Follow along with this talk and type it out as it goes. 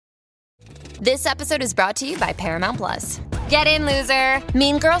This episode is brought to you by Paramount Plus. Get in, loser!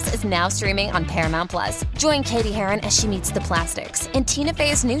 Mean Girls is now streaming on Paramount Plus. Join Katie Heron as she meets the plastics in Tina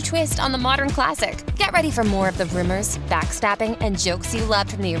Fey's new twist on the modern classic. Get ready for more of the rumors, backstabbing, and jokes you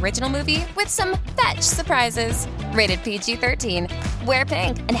loved from the original movie with some fetch surprises. Rated PG-13. Wear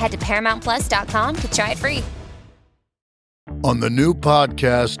pink and head to ParamountPlus.com to try it free. On the new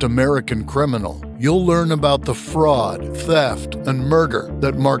podcast, American Criminal, you'll learn about the fraud, theft, and murder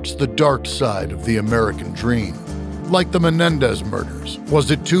that marks the dark side of the American dream. Like the Menendez murders.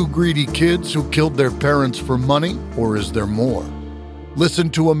 Was it two greedy kids who killed their parents for money, or is there more? Listen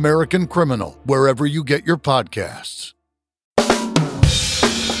to American Criminal wherever you get your podcasts.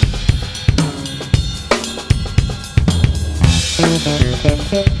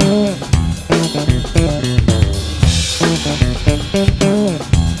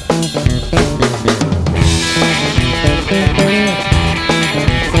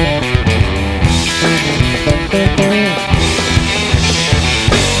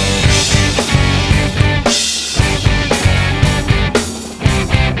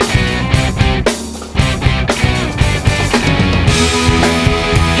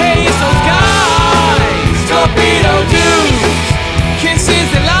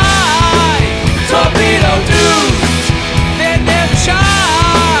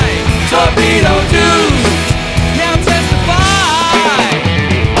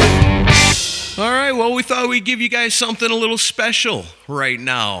 We give you guys something a little special right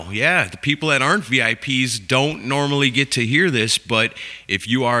now. Yeah, the people that aren't VIPs don't normally get to hear this, but if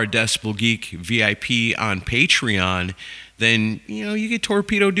you are a Decibel Geek VIP on Patreon, then, you know, you get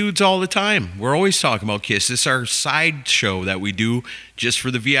Torpedo Dudes all the time. We're always talking about Kiss. This is our side show that we do just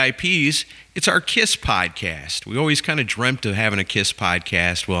for the VIPs. It's our Kiss podcast. We always kind of dreamt of having a Kiss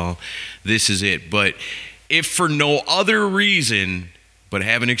podcast. Well, this is it. But if for no other reason but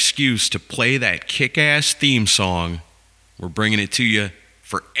have an excuse to play that kick-ass theme song, we're bringing it to you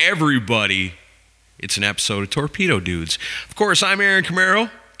for everybody. It's an episode of Torpedo Dudes. Of course, I'm Aaron Camaro.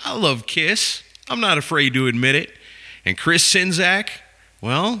 I love Kiss. I'm not afraid to admit it. And Chris Czynszak,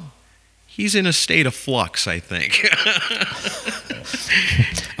 well, he's in a state of flux, I think.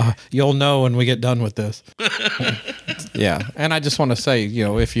 You'll know when we get done with this. Yeah, and I just want to say, you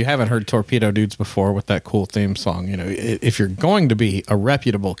know, if you haven't heard Torpedo Dudes before with that cool theme song, you know, if you're going to be a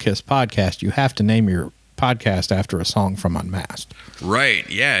reputable Kiss podcast, you have to name your podcast after a song from Unmasked. Right,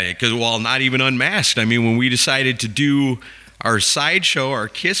 yeah, because, well, not even Unmasked. I mean, when we decided to do our sideshow, our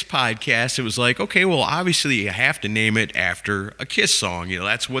Kiss podcast, it was like, okay, well, obviously you have to name it after a Kiss song. You know,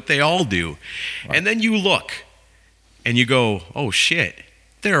 that's what they all do. Right. And then you look and you go, oh, shit,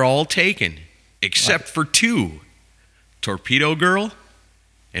 they're all taken except for two. Torpedo Girl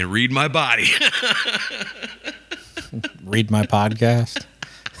and Read My Body. Read My Podcast.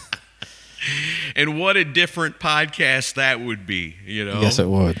 And what a different podcast that would be, you know? Yes, it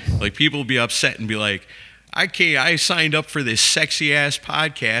would. Like, people would be upset and be like, I signed up for this sexy-ass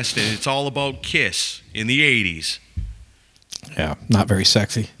podcast, and it's all about Kiss in the 80s. Yeah, not very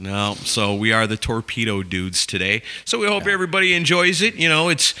sexy. No, so we are the Torpedo Dudes today. So we hope everybody enjoys it. You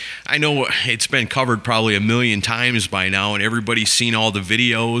know, I know it's been covered probably 1 million times by now, and everybody's seen all the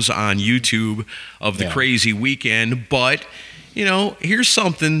videos on YouTube of the crazy weekend. But, you know, here's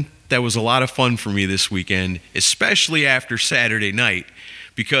something that was a lot of fun for me this weekend, especially after Saturday night,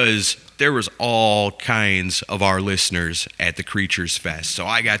 because there was all kinds of our listeners at the Creatures Fest. So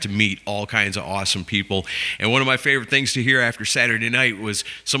I got to meet all kinds of awesome people. And one of my favorite things to hear after Saturday night was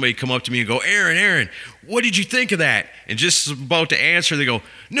somebody come up to me and go, Aaron, what did you think of that? And just about to answer, they go,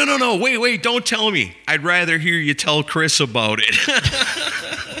 no, wait, don't tell me. I'd rather hear you tell Chris about it.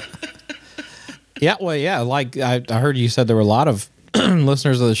 Like I heard you said there were a lot of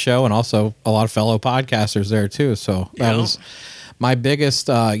listeners of the show and also a lot of fellow podcasters there too. So that was my biggest,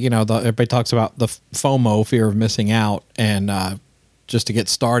 everybody talks about the FOMO, fear of missing out. And just to get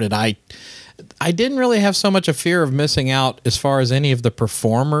started, I didn't really have so much a fear of missing out as far as any of the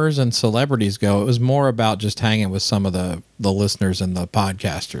performers and celebrities go. It was more about just hanging with some of the listeners and the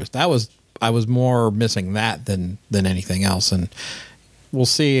podcasters. I was more missing that than anything else. And we'll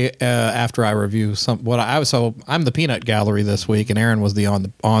see after I review So I'm the peanut gallery this week, and Aaron was the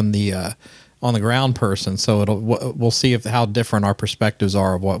on the ground person. So we'll see how different our perspectives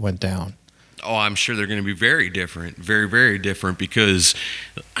are of what went down. Oh, I'm sure they're going to be very different, very, very different, because,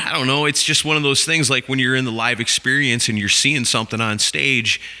 I don't know, it's just one of those things like when you're in the live experience and you're seeing something on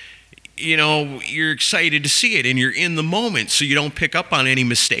stage, you know, you're excited to see it and you're in the moment, so you don't pick up on any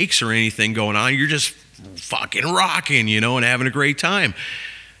mistakes or anything going on. You're just fucking rocking, you know, and having a great time.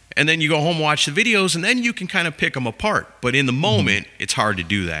 And then you go home, watch the videos, and then you can kind of pick them apart. But in the moment, it's hard to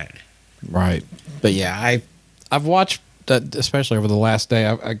do that. Right. But yeah, I've watched that, especially over the last day.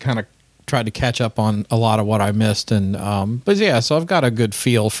 I kind of tried to catch up on a lot of what I missed, and but yeah, so I've got a good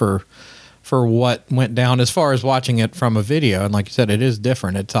feel for what went down as far as watching it from a video. And like you said, it is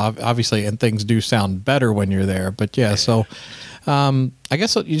different. It's obviously, and things do sound better when you're there. But yeah, so I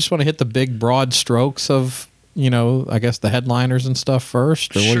guess you just want to hit the big broad strokes of, I guess the headliners and stuff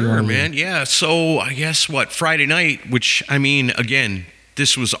first. Or what do you want to man. Yeah. So I guess Friday night, which I mean, again,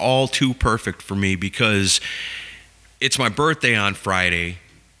 this was all too perfect for me because it's my birthday on Friday,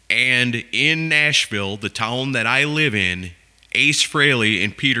 and in Nashville, the town that I live in, Ace Frehley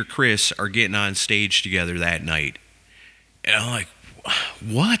and Peter Criss are getting on stage together that night. And I'm like,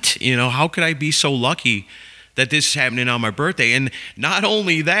 what? How could I be so lucky that this is happening on my birthday? And not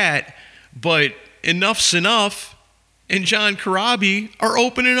only that, but Enough's Enough and John Corabi are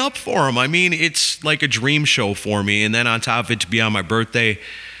opening up for him. I mean, it's like a dream show for me. And then on top of it, to be on my birthday,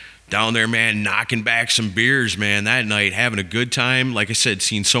 down there, man, knocking back some beers, man, that night, having a good time. Like I said,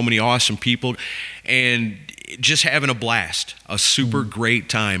 seeing so many awesome people and just having a blast, a super great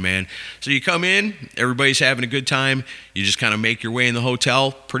time, man. So you come in, everybody's having a good time. You just kind of make your way in the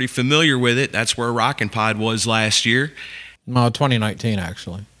hotel, pretty familiar with it. That's where Rockin' Pod was last year. No, 2019,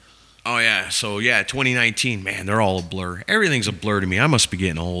 actually. Oh, yeah. So, yeah, 2019, man, they're all a blur. Everything's a blur to me. I must be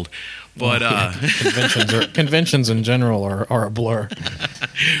getting old. But conventions in general are a blur.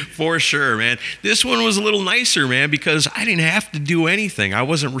 For sure, man. This one was a little nicer, man, because I didn't have to do anything. I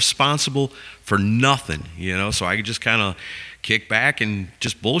wasn't responsible for nothing, so I could just kind of kick back and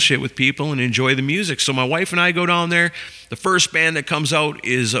just bullshit with people and enjoy the music. So my wife and I go down there. The first band that comes out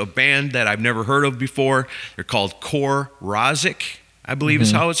is a band that I've never heard of before. They're called Kor Razek, I believe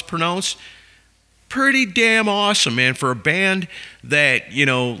is how it's pronounced. Pretty damn awesome, man, for a band that,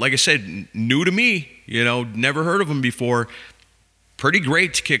 like I said, new to me, never heard of them before. Pretty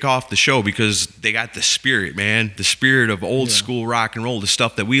great to kick off the show because they got the spirit, man, the spirit of old school rock and roll, the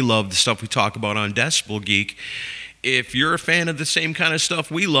stuff that we love, the stuff we talk about on Decibel Geek. If you're a fan of the same kind of stuff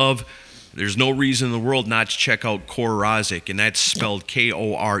we love, there's no reason in the world not to check out Kor Razek, and that's spelled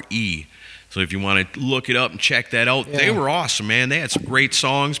Kore. So if you want to look it up and check that out, they were awesome, man. They had some great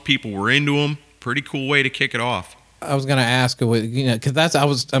songs. People were into them. Pretty cool way to kick it off. I was going to ask,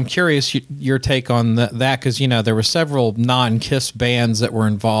 because I'm curious your take on that, because there were several non-Kiss bands that were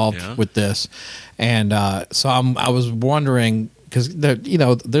involved with this, and so I was wondering, because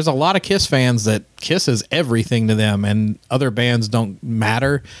there's a lot of Kiss fans that Kiss is everything to them, and other bands don't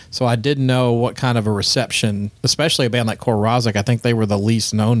matter. So I didn't know what kind of a reception, especially a band like Kor Razek. I think they were the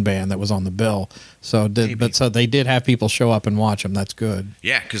least known band that was on the bill. So they did have people show up and watch them. That's good.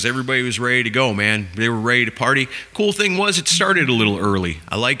 Yeah, because everybody was ready to go, man. They were ready to party. Cool thing was it started a little early.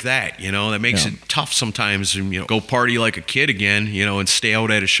 I like that. That makes it tough sometimes. Go party like a kid again. And stay out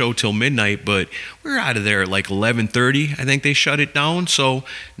at a show till midnight. But we're out of there at like 11:30. I think they shut it down. So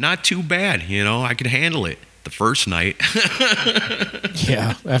not too bad. I could handle it the first night.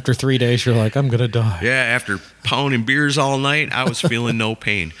 Yeah, after 3 days, you're like, I'm going to die. Yeah, after pounding beers all night, I was feeling no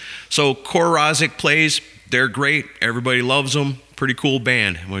pain. So Kor Razek plays. They're great. Everybody loves them. Pretty cool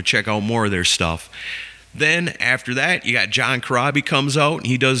band. I'm going to check out more of their stuff. Then after that, you got John Corabi comes out, and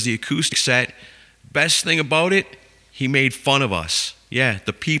he does the acoustic set. Best thing about it, he made fun of us. Yeah,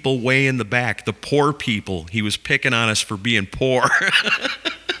 the people way in the back, the poor people. He was picking on us for being poor.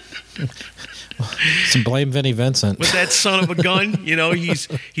 Some blame Vinnie Vincent. With that son of a gun,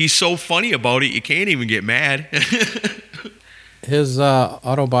 he's so funny about it, you can't even get mad. His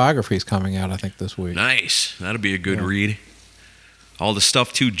autobiography is coming out, I think, this week. Nice. That'll be a good read. All the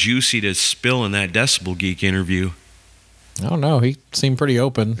stuff too juicy to spill in that Decibel Geek interview. I don't know. He seemed pretty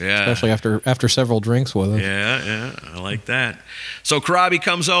open, especially after several drinks with us. Yeah, I like that. So Corabi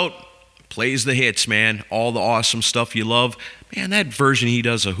comes out, plays the hits, man. All the awesome stuff you love. Man, that version he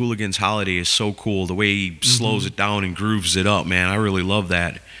does of Hooligan's Holiday is so cool. The way he slows it down and grooves it up, man. I really love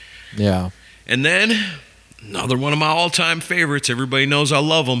that. Yeah. And then another one of my all-time favorites. Everybody knows I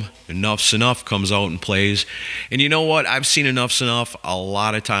love them. Enough's Enough comes out and plays. And you know what? I've seen Enough's Enough a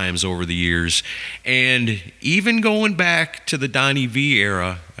lot of times over the years. And even going back to the Donnie V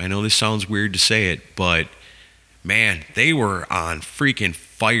era, I know this sounds weird to say it, but man, they were on freaking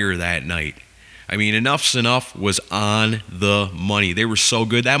fire that night. I mean, Enough's Enough was on the money. They were so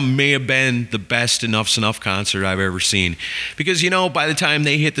good. That may have been the best Enough's Enough concert I've ever seen. Because, by the time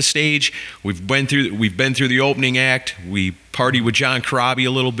they hit the stage, we've been through the opening act. We partied with John Corabi a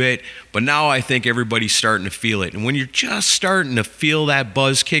little bit. But now I think everybody's starting to feel it. And when you're just starting to feel that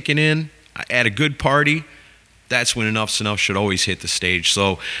buzz kicking in at a good party, that's when Enough's Enough should always hit the stage.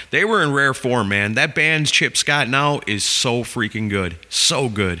 So they were in rare form, man. That band Chip Scott now is so freaking good. So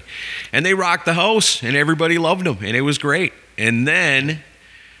good. And they rocked the house, and everybody loved them, and it was great. And then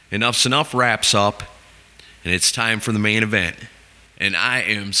Enough's Enough wraps up, and it's time for the main event. And I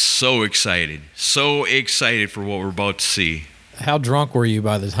am so excited for what we're about to see. How drunk were you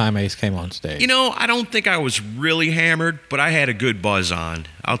by the time Ace came on stage? You know, I don't think I was really hammered, but I had a good buzz on.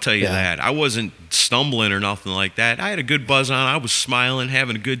 I'll tell you that. I wasn't stumbling or nothing like that. I had a good buzz on. I was smiling,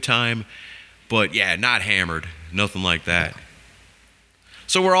 having a good time. But, yeah, not hammered. Nothing like that.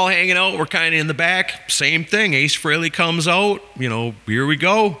 So we're all hanging out. We're kind of in the back. Same thing. Ace Frehley comes out. You know, here we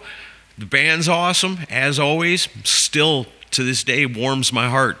go. The band's awesome, as always. Still, to this day, warms my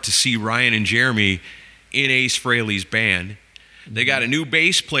heart to see Ryan and Jeremy in Ace Frehley's band. They got a new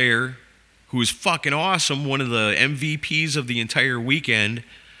bass player who is fucking awesome, one of the MVPs of the entire weekend.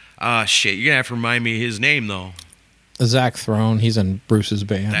 Shit, you're going to have to remind me of his name, though. Zach Throne, he's in Bruce's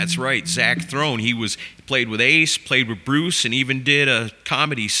band. That's right, Zach Throne. He played with Ace, played with Bruce, and even did a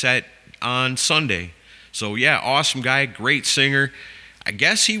comedy set on Sunday. So, yeah, awesome guy, great singer. I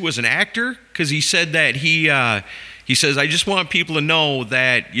guess he was an actor, because he said that he says, I just want people to know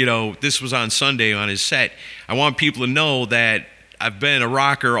that, you know, this was on Sunday on his set. I want people to know that I've been a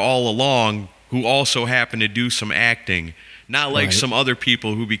rocker all along who also happened to do some acting. Not like some other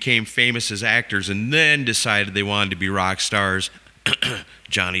people who became famous as actors and then decided they wanted to be rock stars.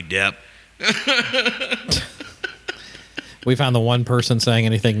 Johnny Depp. We found the one person saying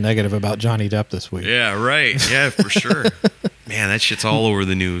anything negative about Johnny Depp this week. Yeah, right. Yeah, for sure. Man, that shit's all over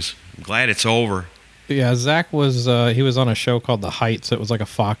the news. I'm glad it's over. Yeah, Zach was he was on a show called The Heights. It was like a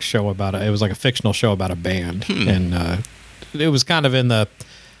Fox show it was like a fictional show about a band, and it was kind of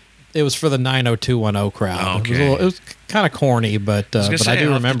it was for the 90210 crowd. Okay. It was kind of corny, but I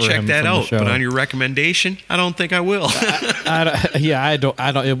do remember check him that from out. the show. But on your recommendation, I don't think I will. I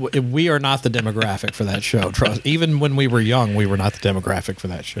don't. We are not the demographic for that show. Trust. Even when we were young, we were not the demographic for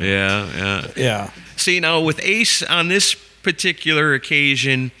that show. Yeah. See, now with Ace on this particular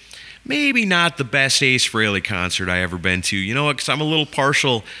occasion, maybe not the best Ace Frehley concert I ever been to. You know what? Because I'm a little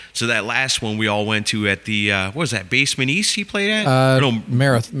partial to that last one we all went to at the, what was that, Basement East he played at?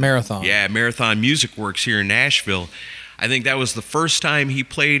 Marathon. Yeah, Marathon Music Works here in Nashville. I think that was the first time he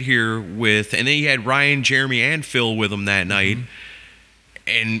played here with, and then he had Ryan, Jeremy, and Phil with him that night.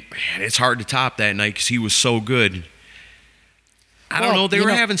 And man, it's hard to top that night because he was so good. I don't know. They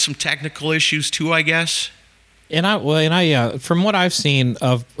were having some technical issues too, I guess. And from what I've seen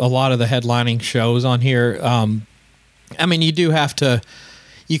of a lot of the headlining shows on here, I mean,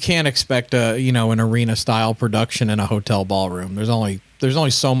 you can't expect an arena style production in a hotel ballroom. There's only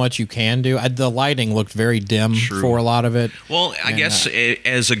so much you can do. The lighting looked very dim for a lot of it. Well, I guess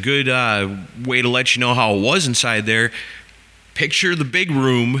as a good way to let you know how it was inside there, picture the big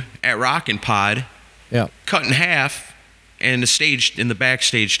room at Rockin' Pod, cut in half, and the stage in the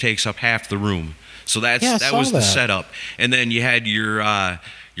backstage takes up half the room. So that was the setup. And then you had your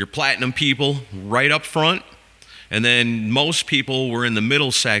platinum people right up front, and then most people were in the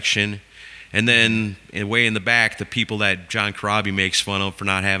middle section, and then way in the back, the people that John Corabi makes fun of for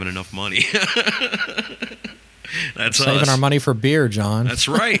not having enough money. That's saving our money for beer, John. That's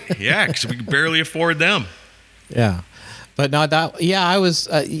right. Yeah, because we can barely afford them. Yeah. But no, I was.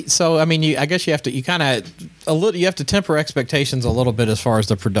 So I mean, I guess you have to temper expectations a little bit as far as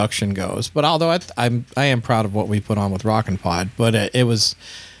the production goes. But although I am proud of what we put on with Rockin' Pod, but it was.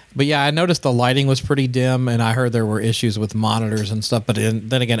 But yeah, I noticed the lighting was pretty dim, and I heard there were issues with monitors and stuff. But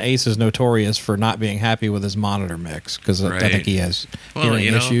then again, Ace is notorious for not being happy with his monitor mix because I think he has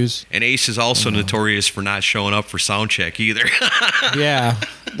hearing issues. And Ace is also notorious for not showing up for sound check either. Yeah,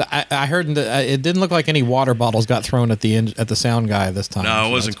 I heard it didn't look like any water bottles got thrown at the sound guy this time. No,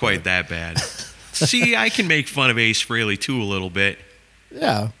 it wasn't quite that bad. See, I can make fun of Ace Frehley too a little bit.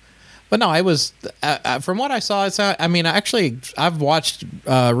 Yeah. But no, I was from what I saw. I've watched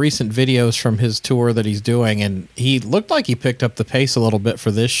recent videos from his tour that he's doing, and he looked like he picked up the pace a little bit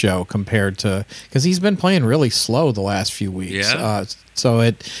for this show compared to because he's been playing really slow the last few weeks. Yeah.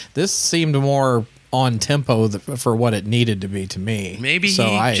 This seemed more on tempo for what it needed to be to me. Maybe he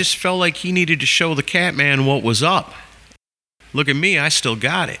just felt like he needed to show the Catman what was up. Look at me, I still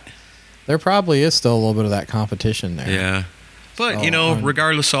got it. There probably is still a little bit of that competition there. Yeah. But,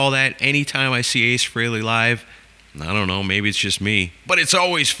 regardless of all that, anytime I see Ace Frehley live, I don't know, maybe it's just me, but it's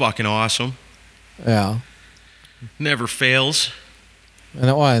always fucking awesome. Yeah. Never fails.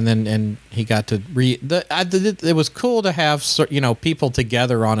 And then he got to it was cool to have people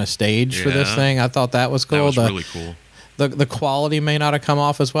together on a stage for this thing. I thought that was cool. That was really cool. the quality may not have come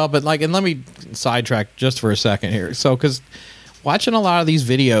off as well. But like, and let me sidetrack just for a second here. So, because watching a lot of these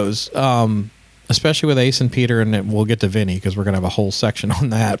videos, especially with Ace and Peter, and we'll get to Vinny because we're gonna have a whole section on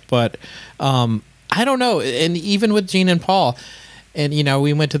that. But I don't know, and even with Gene and Paul, and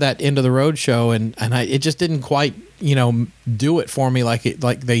we went to that End of the Road show, and it just didn't quite do it for me like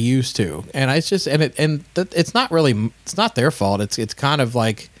they used to, and it's just it's not really, it's not their fault. It's kind of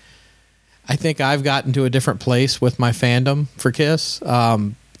like, I think I've gotten to a different place with my fandom for Kiss.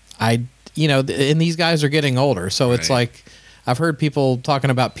 And these guys are getting older, so it's like, I've heard people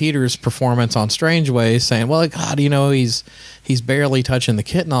talking about Peter's performance on Strange Ways, saying, "Well, God, he's barely touching the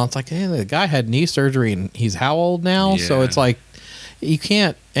kit and all." It's like, hey, the guy had knee surgery, and he's how old now? Yeah. So it's like, you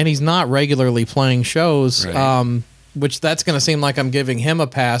can't, and he's not regularly playing shows, which that's going to seem like I'm giving him a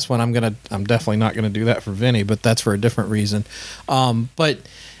pass when I'm definitely not going to do that for Vinny, but that's for a different reason. But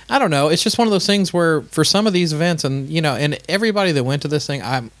I don't know. It's just one of those things where for some of these events, and and everybody that went to this thing,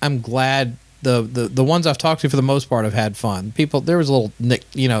 I'm glad. The ones I've talked to for the most part have had fun. There was little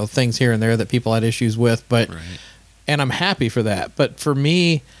things here and there that people had issues with, but and I'm happy for that. But for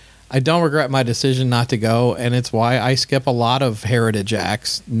me, I don't regret my decision not to go, and it's why I skip a lot of heritage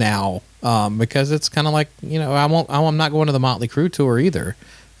acts now, because it's kind of like I'm not going to the Motley Crue tour either,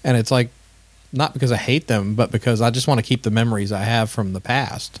 and it's like, not because I hate them, but because I just want to keep the memories I have from the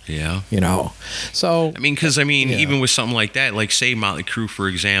past. Yeah. So even with something like that, like say Motley Crue, for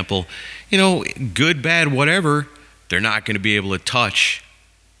example, good, bad, whatever, they're not going to be able to touch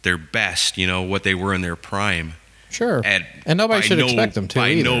their best, what they were in their prime. Sure. And nobody should expect them to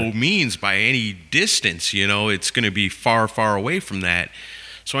by either. no means, by any distance, it's going to be far, far away from that.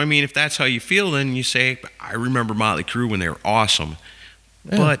 So, if that's how you feel, then you say, I remember Motley Crue when they were awesome.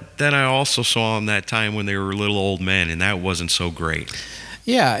 Yeah. But then I also saw them that time when they were little old men, and that wasn't so great.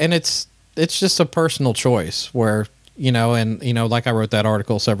 Yeah, and it's just a personal choice where, like I wrote that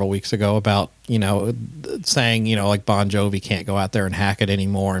article several weeks ago about, saying, like Bon Jovi can't go out there and hack it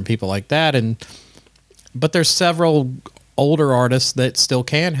anymore and people like that. But there's several older artists that still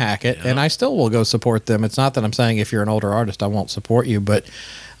can hack it, and I still will go support them. It's not that I'm saying if you're an older artist, I won't support you, but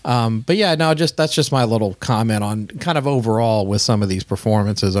yeah, no, that's just my little comment on kind of overall with some of these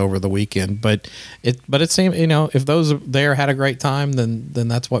performances over the weekend. But it seemed, if those there had a great time, then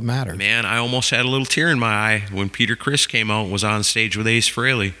that's what matters. Man, I almost had a little tear in my eye when Peter Criss came out and was on stage with Ace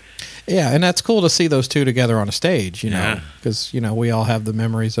Frehley. Yeah, and that's cool to see those two together on a stage, because, we all have the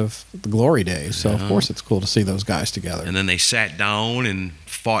memories of the glory days. So, of course, it's cool to see those guys together. And then they sat down and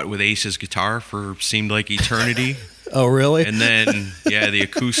fought with Ace's guitar for seemed like eternity. Oh, really? And then, the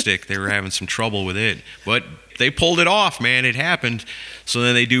acoustic, they were having some trouble with it. But they pulled it off, man. It happened. So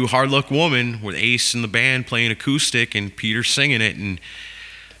then they do Hard Luck Woman with Ace and the band playing acoustic and Peter singing it. And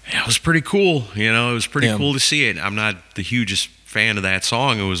it was pretty cool. It was pretty cool to see it. I'm not the hugest fan of that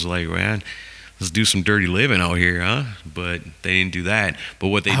song. It was like, man, let's do some dirty living out here, huh? But they didn't do that.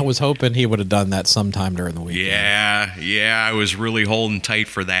 But I was hoping he would have done that sometime during the weekend. Yeah, I was really holding tight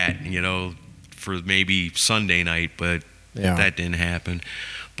for that, for maybe Sunday night, but that didn't happen.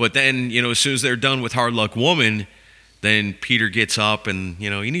 But then, as soon as they're done with Hard Luck Woman, then Peter gets up and,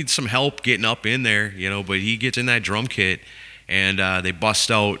 he needs some help getting up in there, but he gets in that drum kit and they bust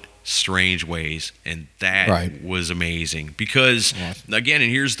out Strange Ways, and that was amazing because, again, and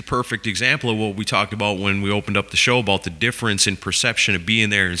here's the perfect example of what we talked about when we opened up the show about the difference in perception of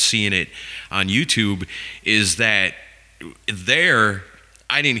being there and seeing it on YouTube, is that there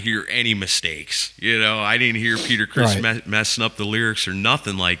I didn't hear any mistakes. I didn't hear Peter Criss messing up the lyrics or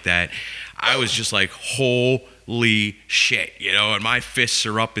nothing like that. I was just like, holy shit, and my fists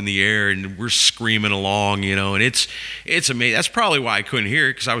are up in the air and we're screaming along, and it's amazing. That's probably why I couldn't hear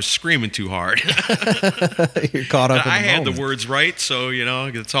it, because I was screaming too hard. You're caught up in the I had moment. the words right, so,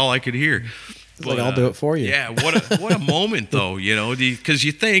 that's all I could hear. But I'll do it for you. Yeah, what a moment, though, because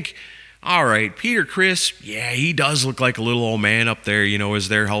you think, all right, Peter Criss, he does look like a little old man up there, as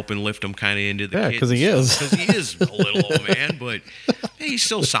they're helping lift him kind of into the kit. Because he is. Because he is a little old man, but he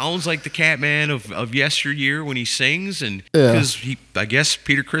still sounds like the Catman of yesteryear when he sings. And because I guess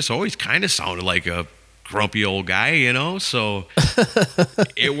Peter Criss always kind of sounded like a grumpy old guy, so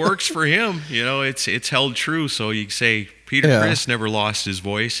it works for him. It's held true. So you can say Peter Criss never lost his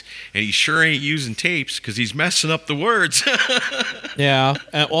voice, and he sure ain't using tapes because he's messing up the words. And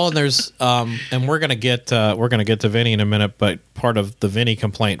there's and we're gonna get to Vinny in a minute, but part of the Vinny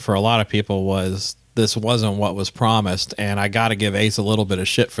complaint for a lot of people was this wasn't what was promised, and I got to give Ace a little bit of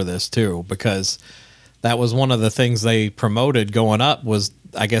shit for this too, because that was one of the things they promoted going up. Was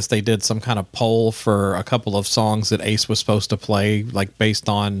I guess they did some kind of poll for a couple of songs that Ace was supposed to play, like based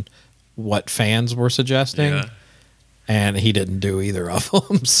on what fans were suggesting. and he didn't do either of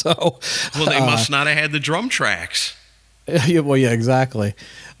them. So, well, they must not have had the drum tracks. Well, yeah, exactly.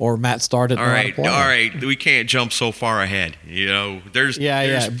 Or Matt started. All right. We can't jump so far ahead. You know, there's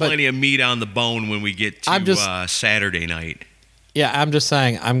plenty of meat on the bone when we get to Saturday night. Yeah, I'm just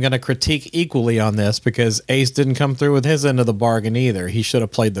saying I'm going to critique equally on this because Ace didn't come through with his end of the bargain either. He should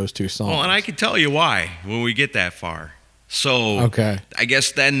have played those two songs. Well, and I can tell you why when we get that far. So, okay. I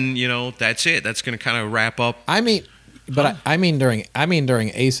guess then, that's it. That's going to kind of wrap up. I mean during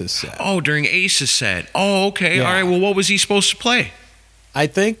Ace's set. Oh, during Ace's set. Oh, okay. Yeah. All right. Well, what was he supposed to play? I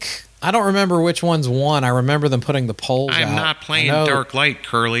don't remember which ones won. I remember them putting the polls out. I'm not playing Dark Light,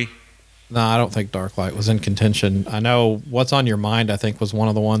 Curly. No, I don't think Dark Light was in contention. I know What's on Your Mind, I think, was one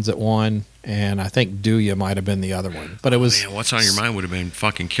of the ones that won, and I think Do Ya might have been the other one. But it was What's on Your Mind would have been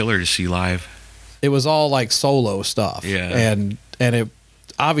fucking killer to see live. It was all like solo stuff. Yeah. And it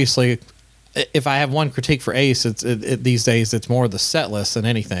obviously, if I have one critique for Ace, these days it's more the set list than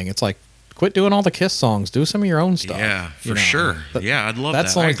anything. It's like, quit doing all the Kiss songs. Do some of your own stuff. Yeah, for sure. Yeah, I'd love that.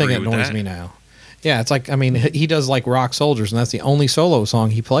 That's the only thing that annoys me now. Yeah, it's like, I mean, he does like Rock Soldiers, and that's the only solo song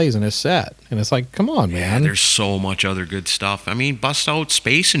he plays in his set. And it's like, come on, man. Yeah, there's so much other good stuff. I mean, bust out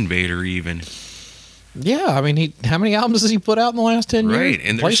Space Invader even. Yeah, I mean, how many albums has he put out in the last 10 years? Right,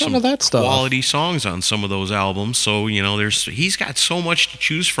 and there's some quality songs on some of those albums. So, he's got so much to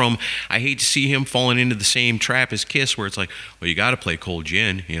choose from. I hate to see him falling into the same trap as Kiss where it's like, well, you got to play Cold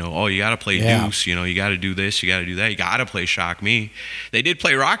Gin, you got to play Deuce, you got to do this, you got to do that, you got to play Shock Me. They did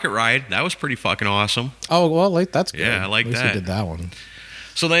play Rocket Ride. That was pretty fucking awesome. Oh, well, that's good. Yeah, I like that. At least he did that one.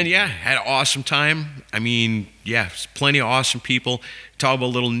 So then, had an awesome time. I mean, plenty of awesome people. Talk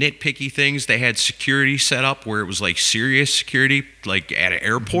about little nitpicky things. They had security set up where it was like serious security, like at an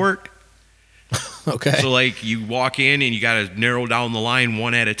airport. Okay. So like you walk in and you got to narrow down the line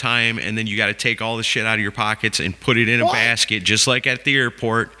one at a time, and then you got to take all the shit out of your pockets and put it in a basket, just like at the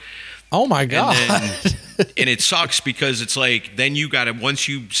airport. Oh my God. And it sucks because it's like, then you got to, once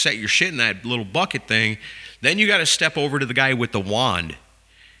you set your shit in that little bucket thing, then you got to step over to the guy with the wand.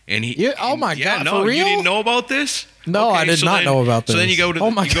 And oh my God, no, for real? You didn't know about this? No, okay, I did not know about this. So then you go to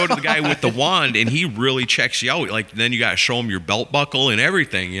the guy with the wand, and he really checks you out. Like then you got to show him your belt buckle and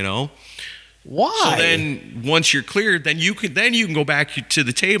everything, Why? So then once you're cleared, then you can go back to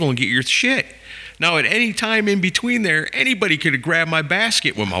the table and get your shit. Now at any time in between there, anybody could have grabbed my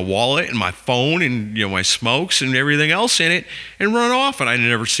basket with my wallet and my phone and my smokes and everything else in it and run off, and I'd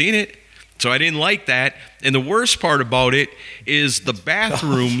never seen it. So I didn't like that. And the worst part about it is the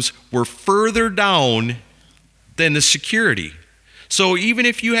bathrooms were further down than the security. So even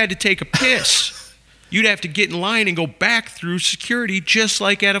if you had to take a piss, you'd have to get in line and go back through security just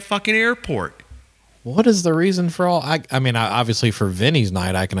like at a fucking airport. What is the reason for all? I mean, obviously for Vinny's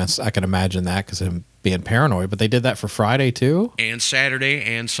night, I can imagine that because him being paranoid. But they did that for Friday too, and Saturday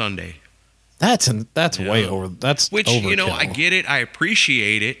and Sunday. That's way over. That's which overkill. I get it. I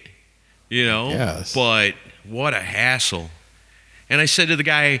appreciate it. Yes. But what a hassle. And I said to the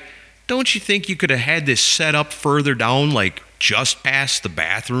guy, don't you think you could have had this set up further down, like just past the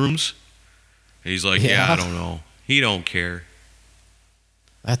bathrooms? And he's like, yeah, I don't know. He don't care.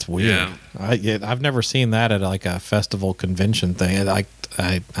 That's weird. Yeah. I've never seen that at like a festival convention thing. I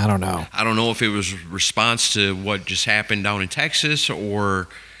don't know. I don't know if it was response to what just happened down in Texas or...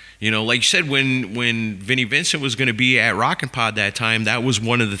 like you said, when Vinnie Vincent was going to be at Rockin' Pod that time, that was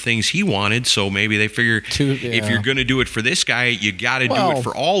one of the things he wanted. So maybe they figure if you're going to do it for this guy, you got to do it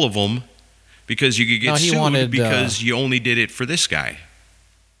for all of them because you could get sued because you only did it for this guy.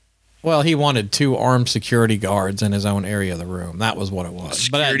 Well, he wanted 2 armed security guards in his own area of the room. That was what it was.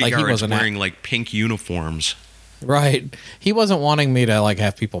 Security guards he wasn't wearing like pink uniforms. Right. He wasn't wanting me to like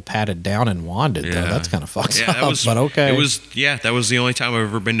have people patted down and wanded though. That's kind of fucked up. But okay. That was the only time I've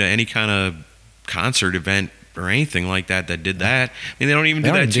ever been to any kind of concert event or anything like that did that. I mean, they don't even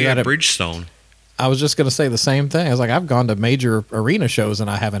do that at Bridgestone. I was just going to say the same thing. I was like, I've gone to major arena shows and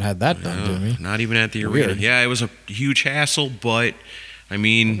I haven't had that done to me. Not even at the arena. Yeah, it was a huge hassle, but I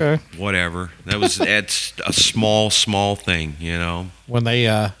mean, whatever. That's a small thing, When they,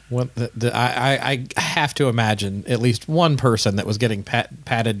 I have to imagine at least one person that was getting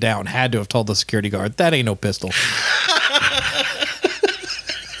patted down had to have told the security guard, that ain't no pistol.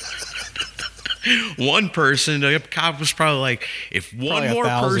 One person, the cop was probably like, if one more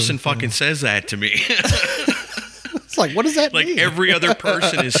person fucking says that to me. It's like, what does that mean? Like every other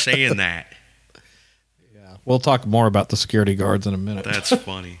person is saying that. We'll talk more about the security guards in a minute. That's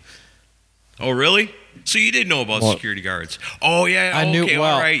funny. Oh, really? So you did know about security guards? Oh, yeah. I knew.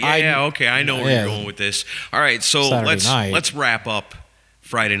 All right. Yeah. Okay. I know where you're going with this. All right. So let's wrap up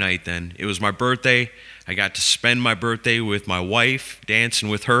Friday night then. It was my birthday. I got to spend my birthday with my wife, dancing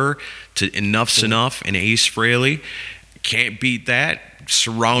with her to Enough's Enough and Ace Frehley. Can't beat that.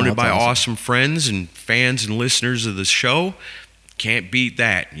 Surrounded by awesome friends and fans and listeners of the show. Can't beat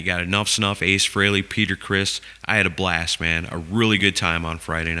that. You got Enough's Enough, Ace Frehley, Peter Criss. I had a blast, man. A really good time on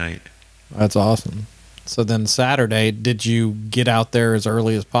Friday night. That's awesome. So then Saturday, did you get out there as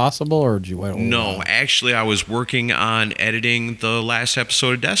early as possible, or did you wait? No, actually, I was working on editing the last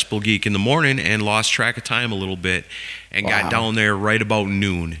episode of Decibel Geek in the morning and lost track of time a little bit and got down there right about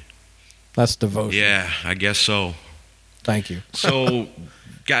noon. That's devotion. Yeah, I guess so. Thank you. So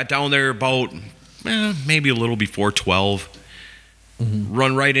got down there about maybe a little before 12.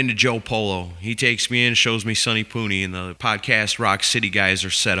 Run right into Joe Polo. He takes me in, shows me Sonny Pooney, and the podcast Rock City guys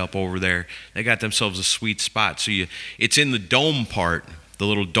are set up over there. They got themselves a sweet spot. So it's in the dome part, the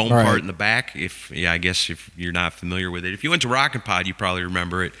little dome part in the back. I guess if you're not familiar with it, if you went to Rockin' Pod, you probably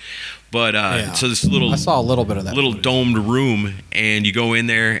remember it. But so this little, I saw a little bit of that. Little domed room, and you go in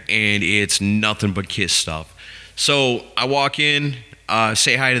there, and it's nothing but Kiss stuff. So I walk in,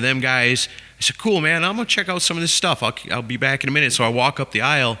 say hi to them guys. I said, cool, man, I'm going to check out some of this stuff. I'll be back in a minute. So I walk up the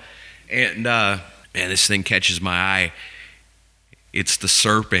aisle, and man, this thing catches my eye. It's the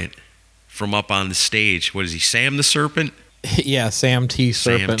Serpent from up on the stage. What is he, Sam the Serpent? Yeah, Sam T.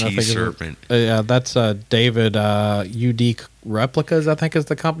 Serpent. Sam T. Serpent. Yeah, that's David Unique Replicas, I think is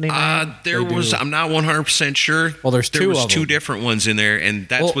the company name. I'm not 100% sure. Well, there was two different ones in there, and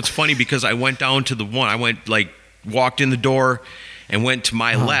that's what's funny because I went down to the one. I walked in the door and went to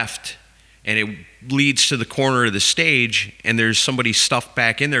my left, and it leads to the corner of the stage, and there's somebody stuffed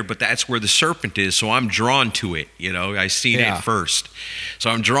back in there, but that's where the Serpent is, so I'm drawn to it. I seen it first. So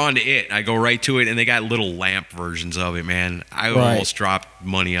I'm drawn to it. I go right to it, and they got little lamp versions of it, man. I almost dropped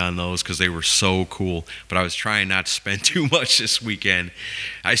money on those because they were so cool, but I was trying not to spend too much this weekend.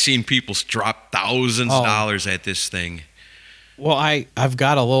 I seen people drop thousands of dollars at this thing. Well, I've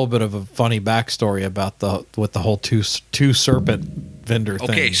got a little bit of a funny backstory about the whole two Serpent vendor thing.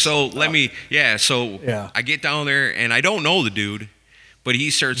 Okay, so I get down there and I don't know the dude, but he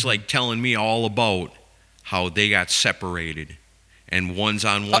starts telling me all about how they got separated, and one's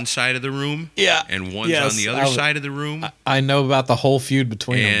on one side of the room, and one's on the other side of the room. I know about the whole feud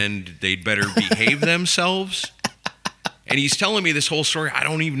between them, and they'd better behave themselves. And he's telling me this whole story. I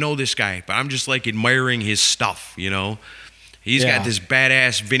don't even know this guy, but I'm just admiring his stuff, He's got this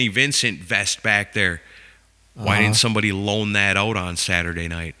badass Vinnie Vincent vest back there. Why didn't somebody loan that out on Saturday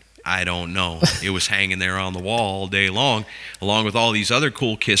night? I don't know. It was hanging there on the wall all day long, along with all these other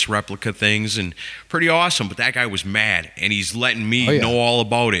cool Kiss replica things, and pretty awesome. But that guy was mad, and he's letting me know all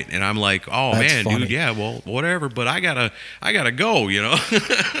about it. And I'm like, That's man, funny. Dude, yeah, well, whatever. But I gotta go,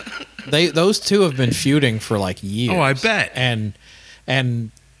 Those two have been feuding for years. Oh, I bet. And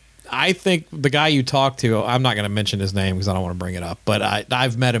I think the guy you talked to, I'm not going to mention his name because I don't want to bring it up, but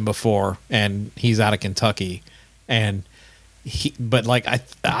I've met him before, and he's out of Kentucky, and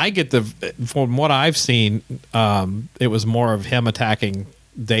I get from what I've seen, it was more of him attacking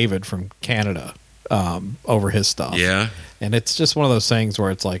David from Canada over his stuff. Yeah. And it's just one of those things where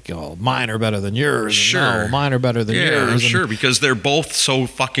it's mine are better than yours. Sure. No, mine are better than yours. Yeah, sure, because they're both so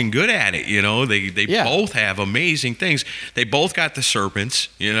fucking good at it, They both have amazing things. They both got the Serpents,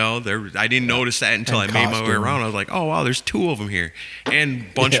 I didn't notice that until I made my way around. I was like, oh, wow, there's two of them here. And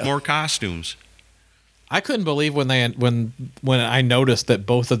a bunch more costumes. I couldn't believe when I noticed that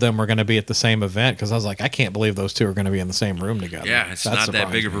both of them were going to be at the same event, because I was like, I can't believe those two are going to be in the same room together. Yeah, it's not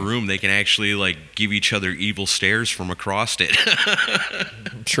that big of a room. They can actually give each other evil stares from across it.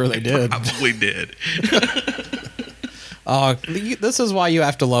 I'm sure they did. Probably did. This is why you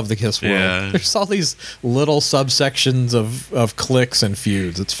have to love the Kiss world. Yeah. There's all these little subsections of cliques and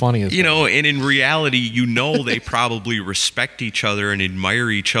feuds. It's funny as well. And in reality, they probably respect each other and admire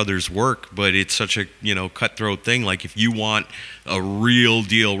each other's work, but it's such a, cutthroat thing. If you want a real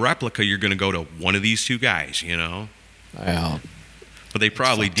deal replica, you're going to go to one of these two guys, Yeah. But they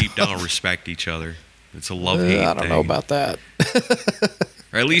probably deep down respect each other. It's a love-hate thing. I don't know about that.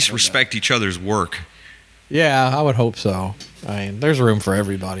 Or at least respect each other's work. Yeah, I would hope so. There's room for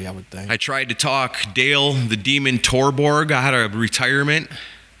everybody, I would think. I tried to talk Dale, the Demon Torborg, out of retirement.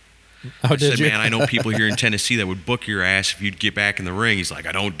 I said, man, I know people here in Tennessee that would book your ass if you'd get back in the ring. He's like,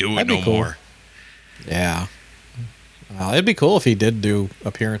 I don't do it no more. Yeah. It'd be cool if he did do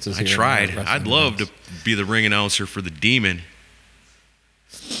appearances here. I tried. I'd love to be the ring announcer for the Demon.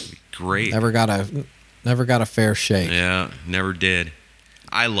 It'd be great. Never got a fair shake. Yeah, never did.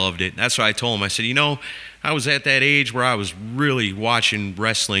 I loved it. That's what I told him. I said, I was at that age where I was really watching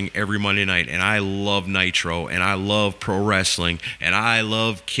wrestling every Monday night, and I love Nitro, and I love pro wrestling, and I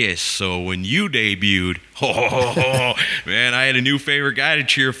love Kiss. So when you debuted, man, I had a new favorite guy to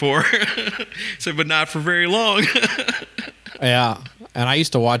cheer for. So, but not for very long. Yeah. And I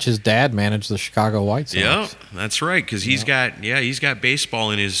used to watch his dad manage the Chicago White Sox. Yeah, that's right, because he's got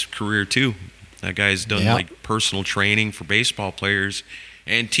baseball in his career too. That guy's done like personal training for baseball players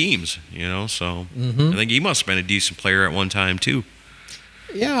and teams, so I think he must have been a decent player at one time too.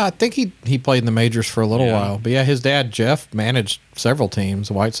 Yeah, I think he played in the majors for a little while. But yeah, his dad, Jeff, managed several teams,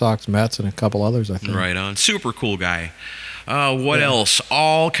 the White Sox, Mets, and a couple others, I think. Right on. Super cool guy. What else?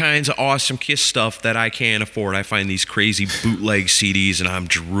 All kinds of awesome Kiss stuff that I can't afford. I find these crazy bootleg CDs, and I'm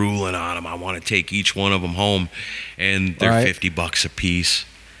drooling on them. I want to take each one of them home, and they're $50 a piece.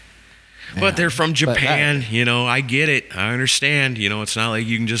 But they're from Japan, I get it. I understand. It's not like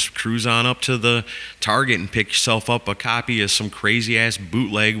you can just cruise on up to the Target and pick yourself up a copy of some crazy-ass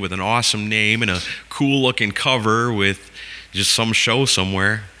bootleg with an awesome name and a cool-looking cover with just some show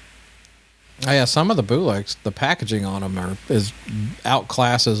somewhere. Oh, yeah, some of the bootlegs, the packaging on them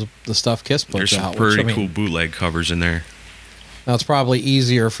outclasses the stuff Kiss puts out. There's some pretty cool bootleg covers in there. Now, it's probably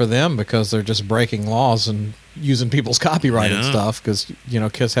easier for them because they're just breaking laws and using people's copyright and stuff because,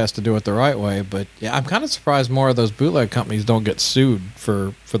 Kiss has to do it the right way. But, yeah, I'm kind of surprised more of those bootleg companies don't get sued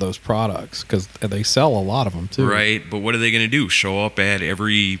for those products because they sell a lot of them, too. Right, but what are they going to do? Show up at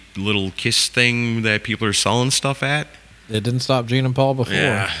every little Kiss thing that people are selling stuff at? It didn't stop Gene and Paul before.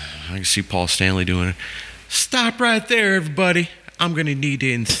 Yeah, I can see Paul Stanley doing it. Stop right there, everybody. I'm going to need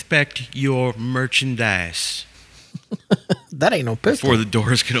to inspect your merchandise. That ain't no pistol. Before the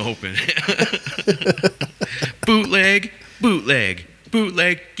doors can open. Bootleg,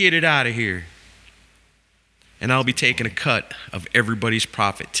 get it out of here. And I'll be taking a cut of everybody's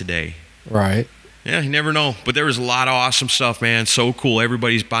profit today. Right. Yeah, you never know. But there was a lot of awesome stuff, man. So cool.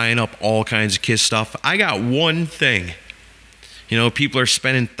 Everybody's buying up all kinds of Kiss stuff. I got one thing. People are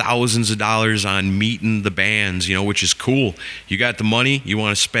spending thousands of dollars on meeting the bands, which is cool. You got the money, you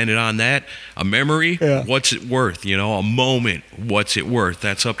want to spend it on that. A memory, what's it worth? A moment, what's it worth?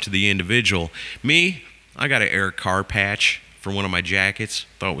 That's up to the individual. Me, I got an Eric Carr patch for one of my jackets.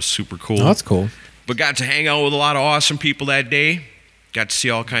 Thought it was super cool. Oh, that's cool. But got to hang out with a lot of awesome people that day. Got to see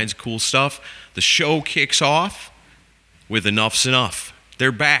all kinds of cool stuff. The show kicks off with Enough's Enough.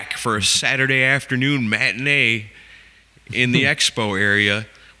 They're back for a Saturday afternoon matinee in the expo area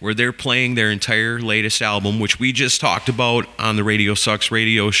where they're playing their entire latest album, which we just talked about on the Radio Sucks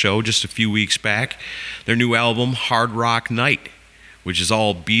radio show just a few weeks back. Their new album, Hard Rock Night, which is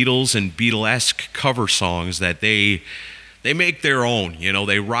all Beatles and Beatlesque cover songs that they make their own.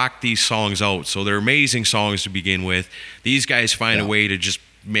 They rock these songs out. So they're amazing songs to begin with. These guys find a way to just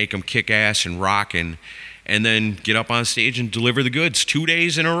make them kick ass and rock and then get up on stage and deliver the goods 2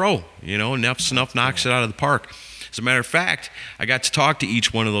 days in a row. Enough's Enough knocks it out of the park. As a matter of fact, I got to talk to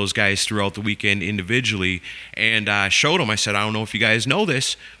each one of those guys throughout the weekend individually and showed them. I said, I don't know if you guys know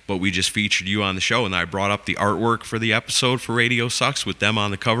this, but we just featured you on the show. And I brought up the artwork for the episode for Radio Sucks with them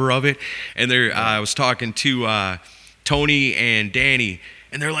on the cover of it. And I was talking to Tony and Danny,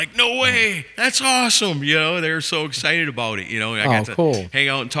 and they're like, no way, that's awesome. They're so excited about it. I got to hang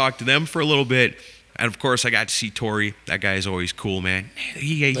out and talk to them for a little bit. And, of course, I got to see Tori. That guy's always cool, man.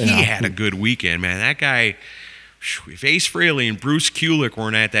 He had a good weekend, man. That guy... If Ace Frehley and Bruce Kulick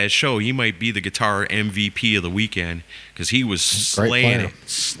weren't at that show, he might be the guitar MVP of the weekend because he was slaying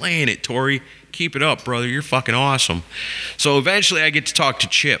it, Tori. Keep it up, brother. You're fucking awesome. So eventually I get to talk to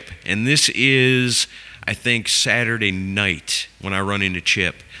Chip, and this is, I think, Saturday night when I run into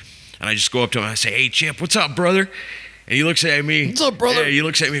Chip. And I just go up to him and I say, hey, Chip, what's up, brother? And he looks at me. What's up, brother? Yeah, he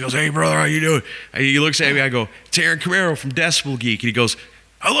looks at me and goes, hey, brother, how you doing? And he looks at me, I go, it's Aaron Camaro from Decibel Geek. And he goes,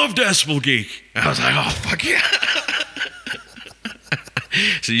 I love Decibel Geek. And I was like, oh, fuck yeah.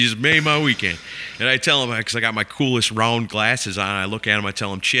 So you just made my weekend. And I tell him, because I got my coolest round glasses on, I look at him, I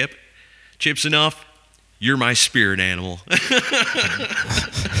tell him, Chip's enough. You're my spirit animal.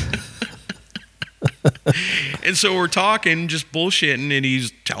 And so we're talking, just bullshitting, and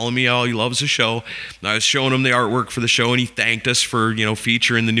he's telling me how he loves the show. And I was showing him the artwork for the show, and he thanked us for,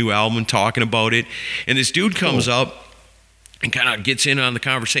 featuring the new album and talking about it. And this dude comes up and kind of gets in on the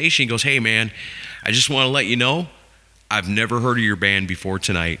conversation. He goes, hey, man, I just want to let you know, I've never heard of your band before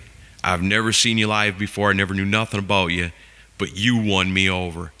tonight. I've never seen you live before. I never knew nothing about you, but you won me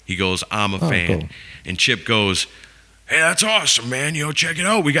over. He goes, I'm a fan. Cool. And Chip goes, hey, that's awesome, man. Check it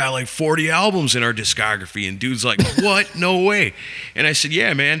out. We got like 40 albums in our discography. And dude's like, what? No way. And I said,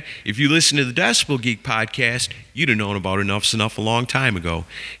 yeah, man, if you listen to the Decibel Geek podcast, you'd have known about Enough's Enough a long time ago.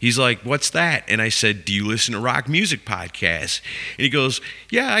 He's like, what's that? And I said, do you listen to rock music podcasts? And he goes,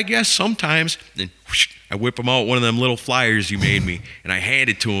 yeah, I guess sometimes. And whoosh, I whip him out one of them little flyers you made me, and I hand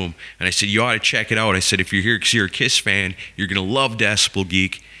it to him. And I said, you ought to check it out. I said, if you're here because you're a Kiss fan, you're going to love Decibel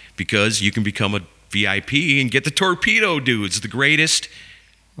Geek because you can become a VIP and get the Torpedo Dudes, the greatest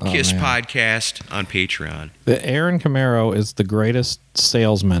Kiss podcast on Patreon. The Aaron Camaro is the greatest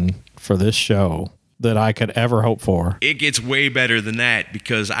salesman for this show that I could ever hope for. It gets way better than that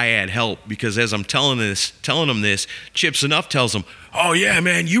because I had help. Because as I'm telling him this, Chips Enough tells him, oh yeah,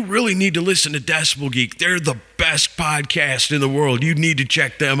 man, you really need to listen to Decibel Geek. They're the best podcast in the world. You need to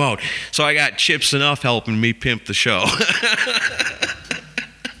check them out. So I got Chips Enough helping me pimp the show.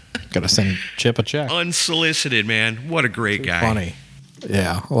 Gotta send Chip a check. Unsolicited, man. What a great guy. Funny.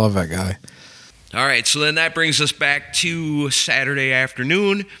 Yeah, I love that guy. All right, so then that brings us back to Saturday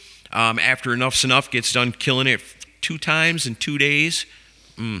afternoon. After Enough's Enough gets done killing it 2 times in 2 days.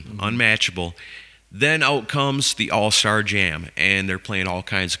 Unmatchable. Then out comes the All-Star Jam, and they're playing all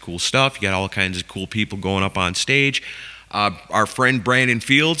kinds of cool stuff. You got all kinds of cool people going up on stage. Our friend Brandon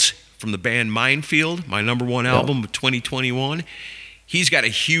Fields from the band Minefield, my number 1 album of 2021, he's got a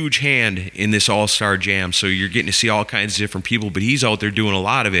huge hand in this All-Star Jam, so you're getting to see all kinds of different people, but he's out there doing a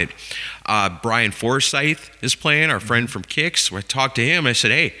lot of it. Brian Forsyth is playing, our friend from Kix. I talked to him, and I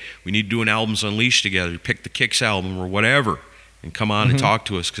said, hey, we need to do an Albums Unleashed together. Pick the Kix album or whatever, and come on and talk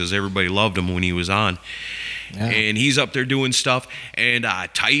to us, because everybody loved him when he was on. Yeah. And he's up there doing stuff. And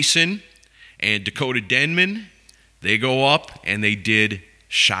Tyson and Dakota Denman, they go up, and they did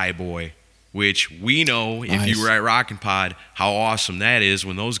Shy Boy, which we know, if you were at Rockin' Pod, how awesome that is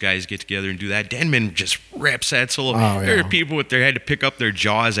when those guys get together and do that. Denman just rips that solo. There are people with their head to pick up their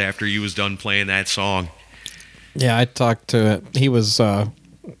jaws after he was done playing that song. Yeah, I talked to he was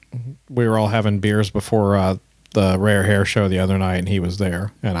we were all having beers before the Rare Hair show the other night, and he was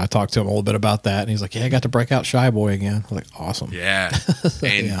there, and I talked to him a little bit about that, and he's like, yeah, I got to break out Shy Boy again. I was like, awesome. Yeah.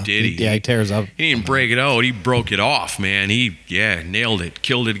 And did he? Yeah, he tears up. He didn't break it out. He broke it off, man. He nailed it.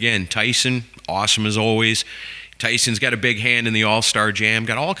 Killed it again. Tyson, awesome as always. Tyson's got a big hand in the All-Star Jam.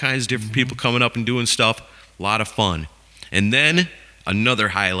 Got all kinds of different people coming up and doing stuff. A lot of fun. And then another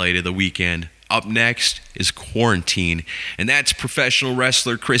highlight of the weekend. Up next is Quarantine, and that's professional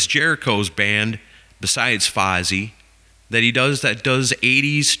wrestler Chris Jericho's band, besides Fozzy, that does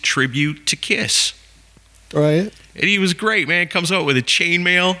 80s tribute to Kiss. Right. And he was great, man. Comes out with a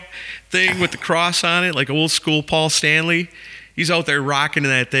chainmail thing with the cross on it, like old school Paul Stanley. He's out there rocking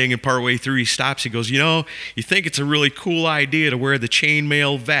that thing, and partway through he stops. He goes, you think it's a really cool idea to wear the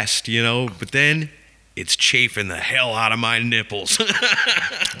chainmail vest, but then it's chafing the hell out of my nipples.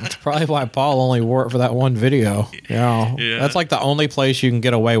 That's probably why Paul only wore it for that one video. Yeah. That's like the only place you can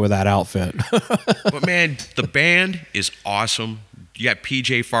get away with that outfit. But man, the band is awesome. You got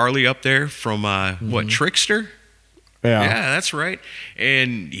PJ Farley up there from Trickster? Yeah, that's right.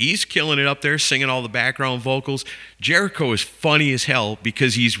 And he's killing it up there, singing all the background vocals. Jericho is funny as hell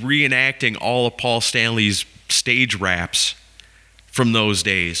because he's reenacting all of Paul Stanley's stage raps from those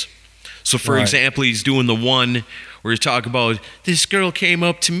days. So, for example, he's doing the one where you talk about, this girl came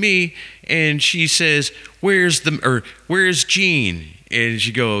up to me and she says, where's Gene? And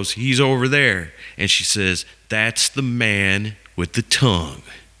she goes, he's over there. And she says, that's the man with the tongue.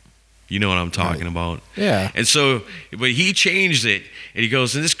 You know what I'm talking about. Yeah. And so, but he changed it. And he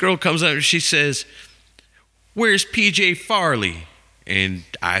goes, and this girl comes up and she says, where's PJ Farley? And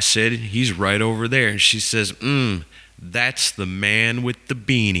I said, he's right over there. And she says, that's the man with the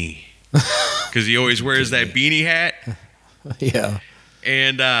beanie. Because he always wears that beanie hat. Yeah.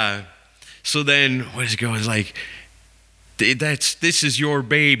 And so then, what does it go? It's like, this is your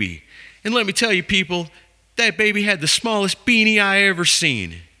baby. And let me tell you, people, that baby had the smallest beanie I ever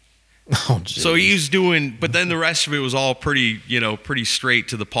seen. Oh, geez. So he's doing, but then the rest of it was all pretty straight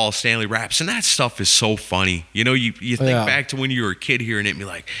to the Paul Stanley raps. And that stuff is so funny. You think back to when you were a kid hearing it and be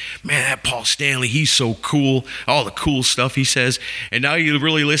like, man, that Paul Stanley, he's so cool. All the cool stuff he says. And now you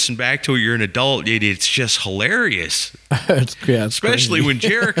really listen back to it, you're an adult. It's just hilarious. Especially when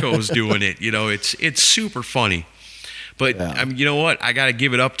Jericho's doing it. It's super funny. But you know what? I got to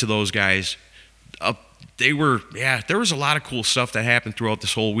give it up to those guys. There was a lot of cool stuff that happened throughout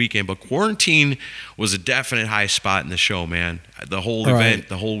this whole weekend, but Quarantine was a definite high spot in the show, man. The whole event,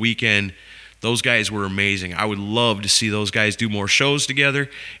 the whole weekend, those guys were amazing. I would love to see those guys do more shows together.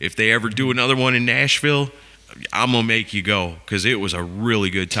 If they ever do another one in Nashville, I'm gonna make you go because it was a really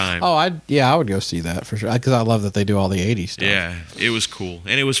good time. Oh, I would go see that for sure because I love that they do all the '80s stuff. Yeah, it was cool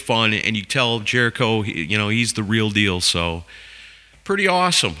and it was fun. And you tell Jericho, he's the real deal. So pretty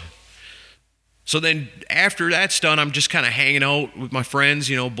awesome. So then after that's done, I'm just kind of hanging out with my friends,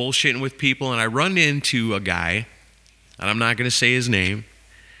 bullshitting with people, and I run into a guy, and I'm not gonna say his name,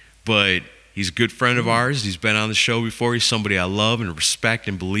 but he's a good friend of ours. He's been on the show before. He's somebody I love and respect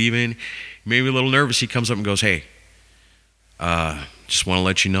and believe in. He made me a little nervous. He comes up and goes, "Hey, just want to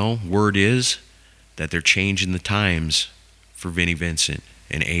let you know, word is that they're changing the times for Vinnie Vincent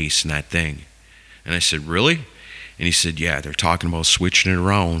and Ace and that thing." And I said, "Really?" And he said, "Yeah, they're talking about switching it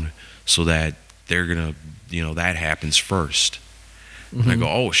around so that they're going to, that happens first." Mm-hmm. And I go,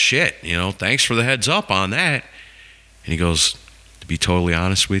 "Oh, shit, thanks for the heads up on that." And he goes, "To be totally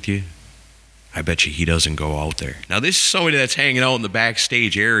honest with you, I bet you he doesn't go out there." Now, this is somebody that's hanging out in the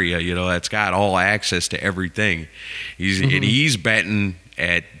backstage area, that's got all access to everything. And he's betting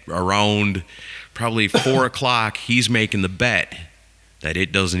at around probably 4 o'clock. He's making the bet that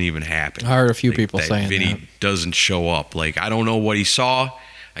it doesn't even happen. I heard a few people saying Vinny that. doesn't show up. Like, I don't know what he saw.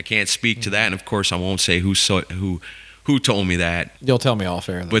 I can't speak to that. And of course, I won't say who told me that. You'll tell me off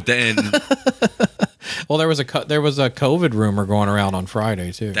air, though. But then, well, there was a COVID rumor going around on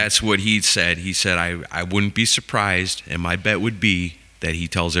Friday too. That's what he said. He said, I wouldn't be surprised, and my bet would be that he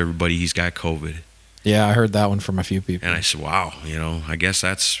tells everybody he's got COVID. Yeah, I heard that one from a few people. And I said, wow, I guess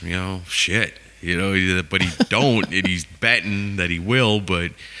that's, shit. But he don't, and he's betting that he will,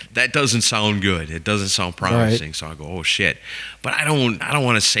 but that doesn't sound good. It doesn't sound promising. Right. So I go, oh shit. But I don't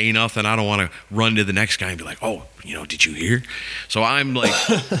want to say nothing. I don't want to run to the next guy and be like, oh, did you hear? So I'm like,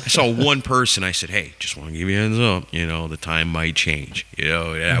 I saw one person. I said, hey, just want to give you a heads up. The time might change.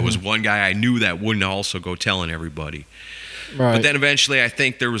 That was one guy I knew that wouldn't also go telling everybody. Right. But then eventually, I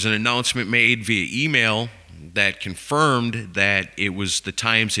think there was an announcement made via email that confirmed that the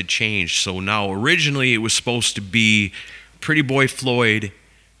times had changed. So now originally it was supposed to be Pretty Boy Floyd,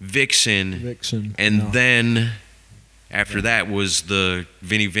 Vixen, and then after that was the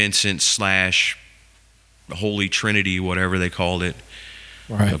Vinnie Vincent / Holy Trinity, whatever they called it,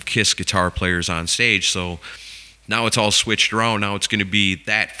 right, of Kiss guitar players on stage. So now it's all switched around. Now it's going to be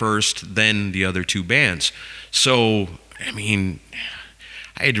that first, then the other two bands. So, I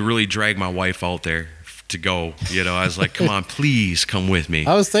had to really drag my wife out there to go. I was like, come on, please come with me.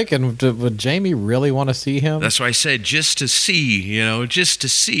 I was thinking, would Jamie really want to see him? That's why I said just to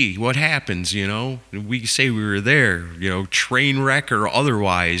see what happens. We say we were there, train wreck or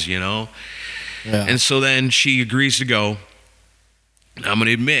otherwise, Yeah. And so then she agrees to go. I'm going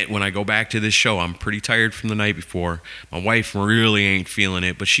to admit, when I go back to this show, I'm pretty tired from the night before. My wife really ain't feeling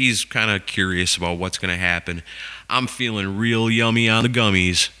it, but she's kind of curious about what's going to happen. I'm feeling real yummy on the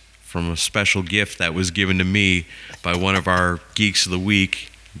gummies from a special gift that was given to me by one of our Geeks of the Week.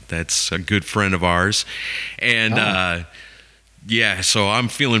 That's a good friend of ours. And, so I'm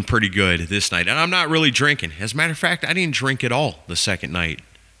feeling pretty good this night. And I'm not really drinking. As a matter of fact, I didn't drink at all the second night.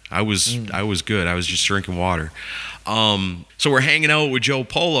 I was good. I was just drinking water. So we're hanging out with Joe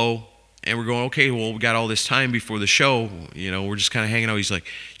Polo, and we're going, okay, well, we got all this time before the show. We're just kind of hanging out. He's like,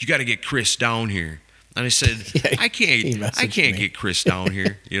 you got to get Chris down here. And I said, I can't get Chris down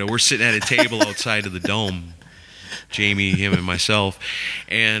here. We're sitting at a table outside of the Dome, Jamie, him, and myself.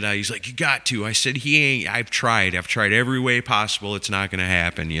 And he's like, you got to. I said, he ain't. I've tried every way possible. It's not going to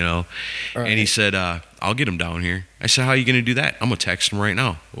happen, Right. And he said, I'll get him down here. I said, how are you going to do that? I'm going to text him right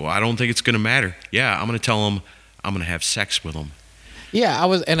now. Well, I don't think it's going to matter. Yeah, I'm going to tell him I'm going to have sex with him. Yeah,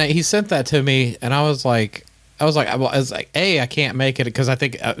 he sent that to me, and I was like, A, I can't make it because I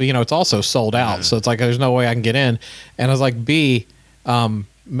think, it's also sold out. Yeah. So it's like, there's no way I can get in. And I was like, B,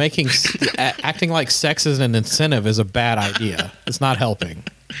 acting like sex is an incentive is a bad idea. It's not helping.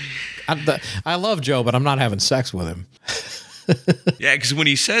 I love Joe, but I'm not having sex with him. Yeah, because when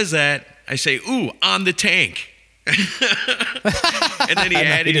he says that, I say, ooh, on the tank. And then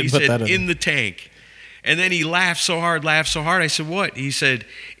he said, in the tank. And then he laughed so hard. I said, what? He said,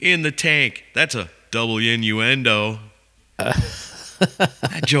 in the tank. That's a double innuendo.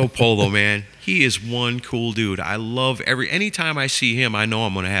 That Joe Polo, man, he is one cool dude. I love anytime I see him, I know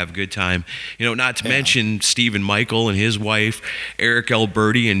I'm going to have a good time. Not to mention Stephen Michael and his wife, Eric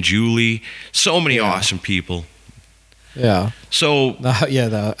Alberti and Julie. So many awesome people. Yeah. So.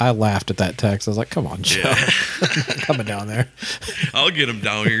 I laughed at that text. I was like, come on, Joe. Yeah. I'm not coming down there. I'll get him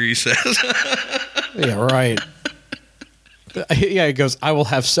down here, he says. Yeah, right. Yeah, he goes, I will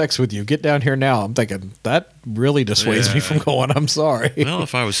have sex with you. Get down here now. I'm thinking, that really dissuades me from going. I'm sorry. Well,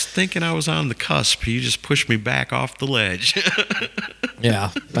 if I was thinking I was on the cusp, you just pushed me back off the ledge. Yeah.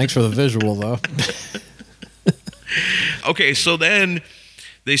 Thanks for the visual, though. Okay, so then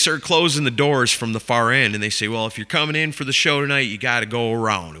they start closing the doors from the far end, and they say, well, if you're coming in for the show tonight, you got to go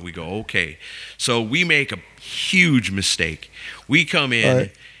around. And we go, okay. So we make a huge mistake. We come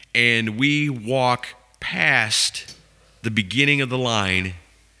in, and we walk past the beginning of the line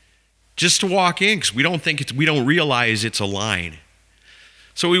just to walk in, because we don't realize it's a line.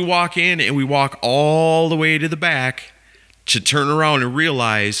 So we walk in, and we walk all the way to the back to turn around and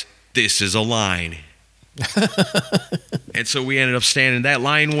realize this is a line. And so we ended up standing. That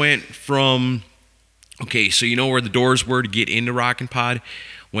line went from, okay, so you know where the doors were to get into Rockin' Pod?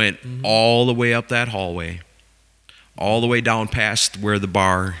 Went all the way up that hallway, all the way down past where the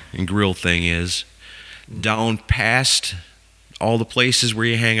bar and grill thing is, down past all the places where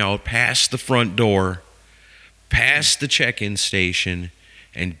you hang out, past the front door, past the check-in station,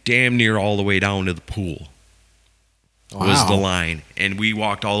 and damn near all the way down to the pool. Was the line. And we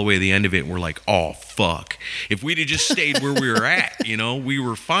walked all the way to the end of it, and we're like, oh, fuck. If we'd have just stayed where we were at, we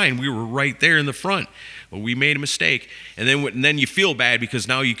were fine. We were right there in the front. But we made a mistake. And then you feel bad because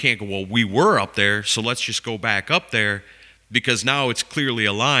now you can't go, well, we were up there, so let's just go back up there, because now it's clearly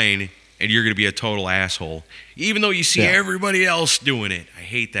a line, and you're going to be a total asshole. Even though you see everybody else doing it. I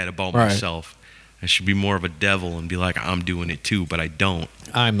hate that about myself. I should be more of a devil and be like, I'm doing it too, but I don't.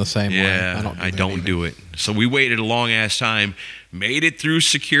 I'm the same way. I don't do it. So we waited a long ass time, made it through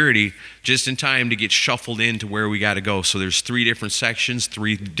security just in time to get shuffled into where we got to go. So there's 3 different sections,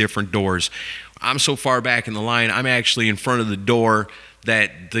 3 different doors. I'm so far back in the line, I'm actually in front of the door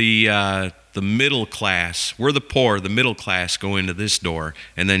that the middle class, we're the poor, the middle class go into this door,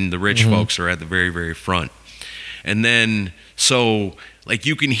 and then the rich folks are at the very, very front. And then, so, like,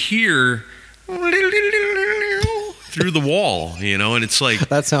 you can hear through the wall, and it's like...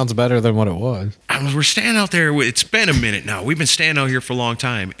 That sounds better than what it was. We're standing out there. It's been a minute now. We've been standing out here for a long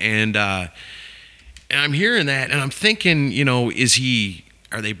time. And I'm hearing that, and I'm thinking,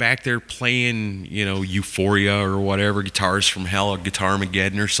 are they back there playing, Euphoria or whatever, Guitars from Hell, or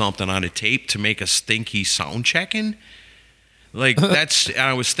Guitarmageddon or something on a tape to make us think he's sound checking? Like,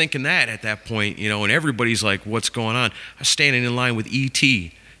 I was thinking that at that point, and everybody's like, what's going on? I was standing in line with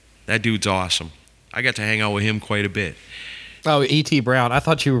E.T. That dude's awesome. I got to hang out with him quite a bit. Oh, E.T. Brown. I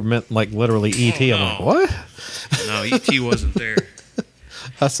thought you meant like literally E.T. Oh, no. I'm like, what? No, E.T. wasn't there.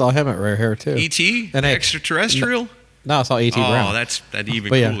 I saw him at Rare Hair too. E.T.? And Extraterrestrial? No, I saw E.T. Brown. Oh, that's even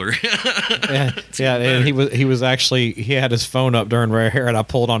cooler. Yeah, and he was actually, he had his phone up during Rare Hair, and I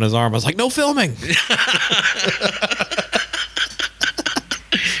pulled on his arm. I was like, no filming.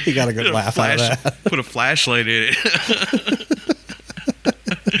 He got a good laugh out of that. Put a flashlight in it.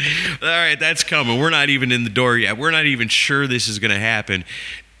 All right, that's coming. We're not even in the door yet. We're not even sure this is going to happen.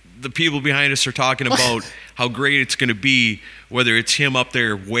 The people behind us are talking about how great it's going to be, whether it's him up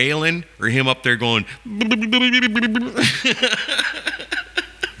there wailing or him up there going...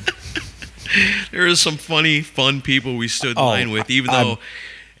 There are some fun people we stood in line with, even though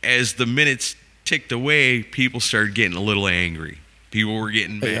as the minutes ticked away, people started getting a little angry. People were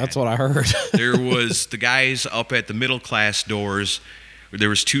getting mad. Hey, that's what I heard. There was the guys up at the middle class doors. There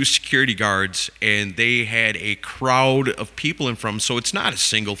was 2 security guards, and they had a crowd of people in front. So it's not a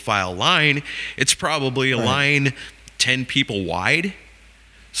single file line. It's probably a line 10 people wide.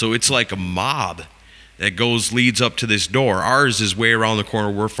 So it's like a mob that leads up to this door. Ours is way around the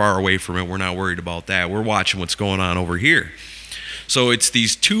corner. We're far away from it. We're not worried about that. We're watching what's going on over here. So it's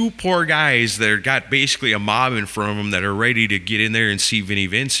these 2 poor guys that got basically a mob in front of them that are ready to get in there and see Vinnie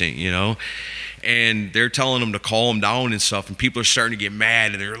Vincent, And they're telling them to calm down and stuff, and people are starting to get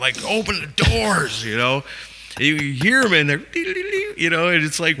mad, and they're like, open the doors, And you hear them, and they're, and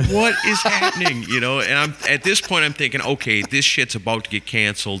it's like, what is happening, And at this point, I'm thinking, okay, this shit's about to get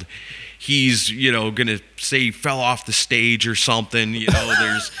canceled. He's, gonna say he fell off the stage or something,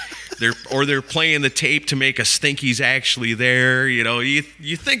 they're playing the tape to make us think he's actually there, You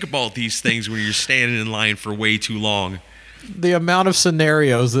think about these things when you're standing in line for way too long. The amount of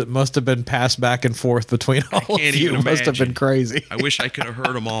scenarios that must have been passed back and forth between all of you must have been crazy. I wish I could have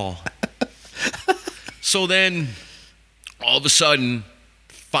heard them all. So then, all of a sudden,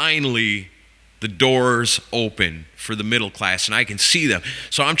 finally, the doors open for the middle class, and I can see them.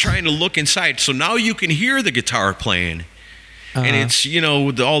 So I'm trying to look inside. So now you can hear the guitar playing. And it's,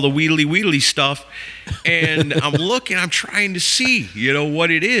 all the wheedly stuff. And I'm looking, I'm trying to see,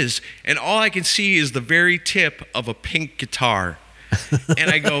 what it is. And all I can see is the very tip of a pink guitar. And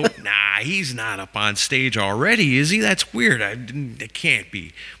I go, nah, he's not up on stage already, is he? That's weird. It can't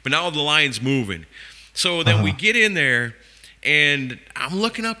be. But now the line's moving. So then we get in there, and I'm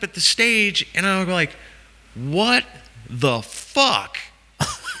looking up at the stage, and I'm like, what the fuck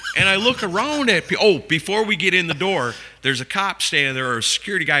And I look around at before we get in the door, there's a cop standing there or a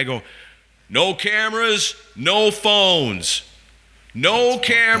security guy go, no cameras, no phones. No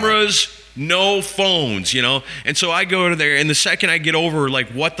cameras, no phones, you know? And so I go to there, and the second I get over, like,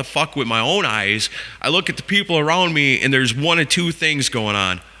 what the fuck with my own eyes, I look at the people around me, and there's one of two things going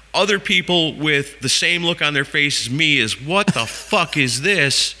on. Other people with the same look on their face as me is, what the fuck is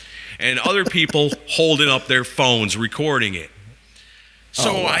this? And other people holding up their phones, recording it.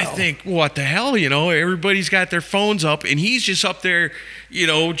 So I think, what the hell, you know? Everybody's got their phones up, and he's just up there, you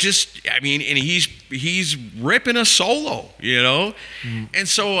know, and he's ripping a solo, you know? And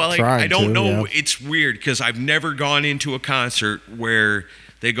so, like, I don't know. Yeah. It's weird because I've never gone into a concert where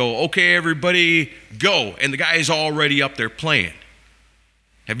they go, okay, everybody, go. And the guy is already up there playing.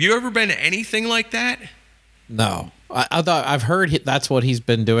 Have you ever been to anything like that? No. I've heard that's what he's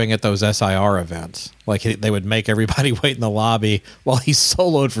been doing at those SIR events. Like they would make everybody wait in the lobby while he's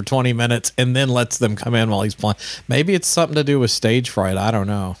soloed for 20 minutes and then lets them come in while he's playing. Maybe it's something to do with stage fright. I don't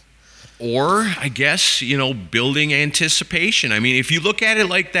know. Or I guess, you know, building anticipation. I mean, if you look at it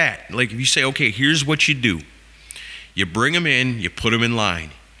like that, like if you say, okay, here's what you do. You bring them in, you put them in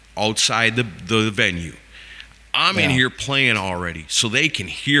line outside the venue. I'm in here playing already so they can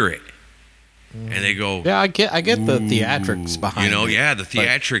hear it. And they go, yeah, I get the theatrics behind it. You know, the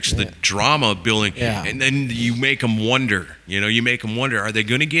theatrics, the drama building. Yeah. And then you make them wonder. You know, are they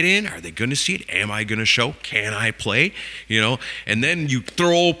going to get in? Are they going to see it? Am I going to show? Can I play? You know, and then you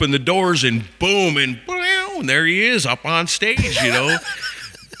throw open the doors and boom, and there he is up on stage, you know.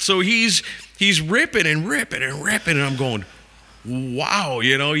 So he's ripping and ripping and ripping, and I'm going, wow,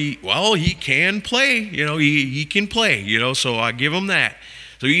 you know, he can play. You know, he can play, you know, so I give him that.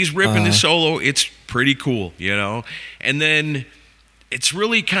 So he's ripping the solo. It's pretty cool, you know. And then it's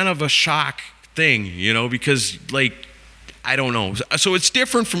really kind of a shock thing, you know, because, like, I don't know. So it's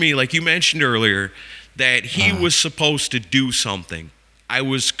different for me, like you mentioned earlier, that he was supposed to do something. I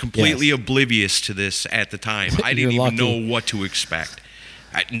was completely oblivious to this at the time. I didn't even know what to expect.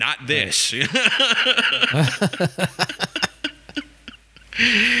 Not this.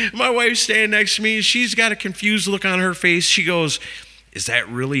 My wife's standing next to me. She's got a confused look on her face. She goes, is that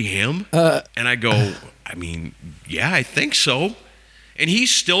really him? And I go, I mean, yeah, I think so. And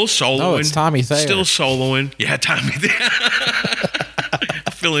he's still soloing. No, it's Tommy Thayer. Still soloing. Yeah, Tommy Thayer.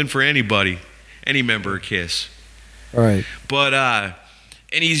 I'll fill in for anybody, any member of KISS. Right. But,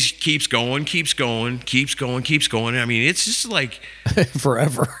 and he keeps going. I mean, it's just like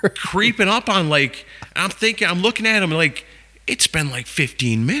forever creeping up on, like, I'm looking at him like, it's been like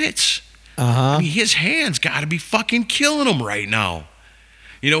 15 minutes. I mean, his hands got to be fucking killing him right now.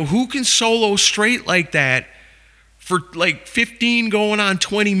 You know, who can solo straight like that for like 15 going on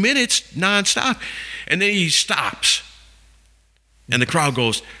 20 minutes nonstop? And then he stops. And the crowd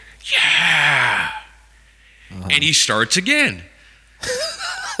goes, yeah. And he starts again.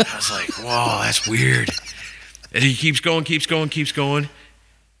 I was like, whoa, that's weird. And he keeps going.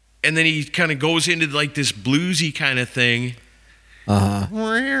 And then he kind of goes into like this bluesy kind of thing.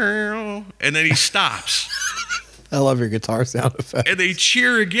 And then he stops. I love your guitar sound effect. And they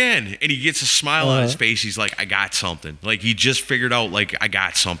cheer again. And he gets a smile on his face. He's like, I got something. Like, he just figured out, like, I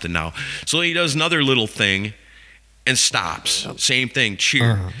got something now. So he does another little thing and stops. Same thing,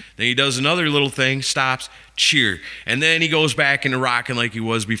 cheer. Then he does another little thing, stops, cheer. And then he goes back into rocking like he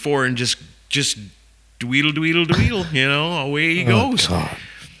was before and just dweedle, you know, away he goes. God.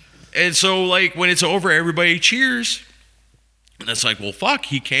 And so, like, when it's over, everybody cheers. And it's like, well, fuck,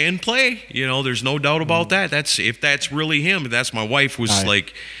 he can play. You know, there's no doubt about that. If that's really him. That's my wife was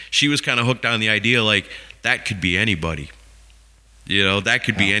like, she was kind of hooked on the idea, like, that could be anybody. You know, that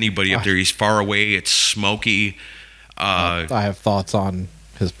could be anybody up there. He's far away. It's smoky. I have thoughts on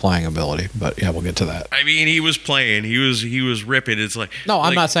his playing ability, but yeah, we'll get to that. I mean, he was playing. He was ripping. It's like, no,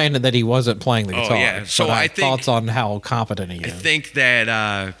 I'm not saying that he wasn't playing the guitar. Yeah. So I think thoughts on how competent he is. I think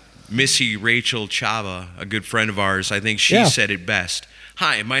that Missy Rachel Chava, a good friend of ours, I think she said it best.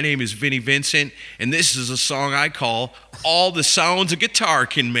 Hi, my name is Vinnie Vincent, and this is a song I call All the Sounds a Guitar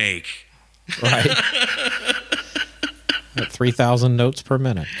Can Make. Right. At 3,000 notes per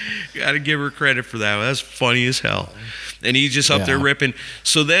minute. Got to give her credit for that. That's funny as hell. And he's just up there ripping.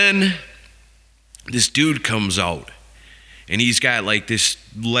 So then this dude comes out, and he's got like this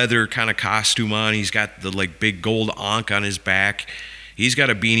leather kind of costume on. He's got the like big gold ankh on his back. He's got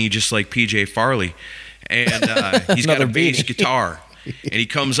a beanie just like PJ Farley, and he's got a bass guitar. And he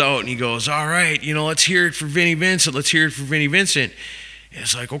comes out and he goes, all right, you know, let's hear it for Vinnie Vincent. And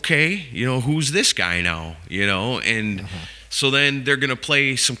it's like, okay, you know, who's this guy now? You know, and so then they're going to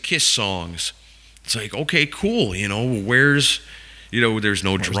play some KISS songs. It's like, okay, cool. You know, where's There's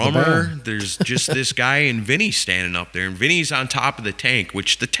no drummer. There's just this guy and Vinny standing up there. And Vinny's on top of the tank,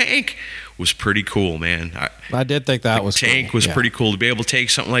 which the tank was pretty cool, man. I did think that was cool. The tank was pretty cool to be able to take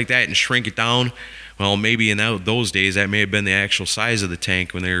something like that and shrink it down. Well, maybe in those days that may have been the actual size of the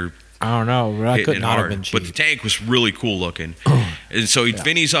tank when they were. I don't know. That could not have been cheap. But the tank was really cool looking. And so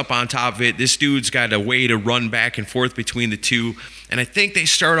Vinny's up on top of it. This dude's got a way to run back and forth between the two. And I think they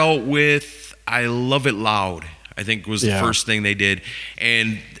start out with I Love It Loud, I think was the first thing they did.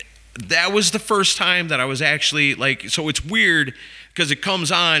 And that was the first time that I was actually like, so it's weird because it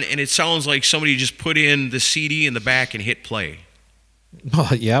comes on and it sounds like somebody just put in the CD in the back and hit play.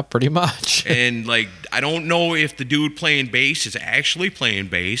 Oh, yeah, pretty much. And like, I don't know if the dude playing bass is actually playing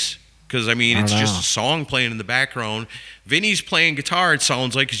bass. Because, I mean, it's just a song playing in the background. Vinny's playing guitar, it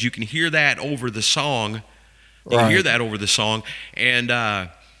sounds like, because you can hear that over the song. You can hear that over the song. And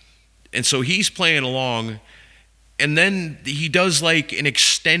so he's playing along. And then he does, like, an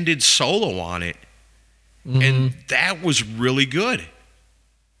extended solo on it. Mm-hmm. And that was really good.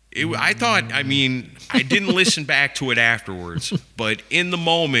 I thought, I mean, I didn't listen back to it afterwards. But in the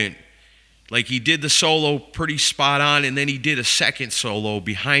moment, like, he did the solo pretty spot on. And then he did a second solo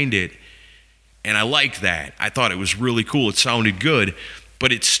behind it. And I liked that. I thought it was really cool. It sounded good,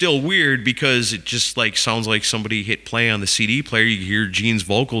 but it's still weird because it just like sounds like somebody hit play on the CD player. You hear Gene's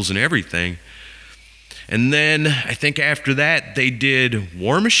vocals and everything. And then I think after that they did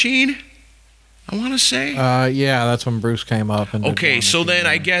War Machine, I want to say. Yeah, that's when Bruce came up. And okay, so then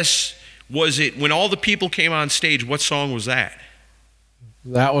I guess, was it when all the people came on stage, what song was that?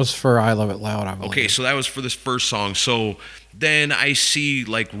 That was for I Love It Loud, I believe. Okay, so that was for this first song. So then I see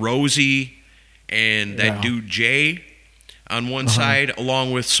like Rosie and that dude Jay on one side,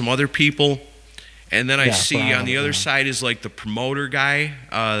 along with some other people. And then I see on the other side is like the promoter guy.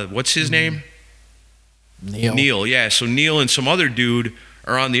 What's his name? Neil, yeah. So Neil and some other dude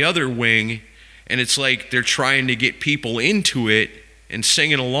are on the other wing, and it's like they're trying to get people into it and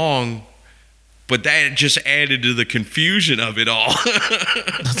singing along, but that just added to the confusion of it all.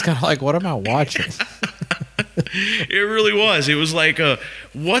 That's kind of like, what am I watching? It really was. It was like,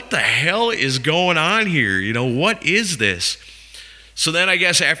 what the hell is going on here? What is this? So then I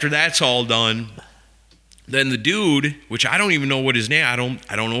guess after that's all done, then the dude, which I don't even know what his name, I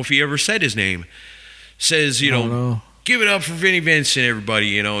don't know if he ever said his name, says, give it up for Vinnie Vincent,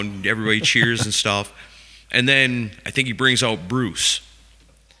 everybody, and everybody cheers and stuff. And then I think he brings out Bruce.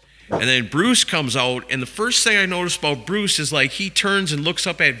 And then Bruce comes out, and the first thing I noticed about Bruce is like he turns and looks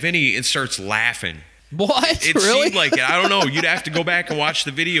up at Vinny and starts laughing. What? It really? seemed like it. I don't know. You'd have to go back and watch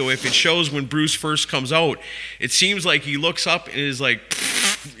the video. If it shows when Bruce first comes out, it seems like he looks up and is like,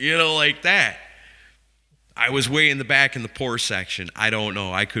 like that. I was way in the back in the poor section. I don't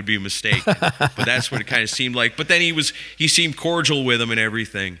know. I could be mistaken. But that's what it kind of seemed like. But then he seemed cordial with him and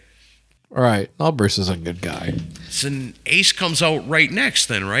everything. All right. Well, Bruce is a good guy. So Ace comes out right next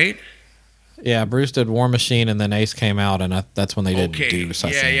then, right? Yeah, Bruce did War Machine, and then Ace came out, and that's when they did Deuce,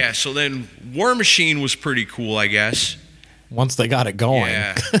 I think. Yeah. So then War Machine was pretty cool, I guess. Once they got it going.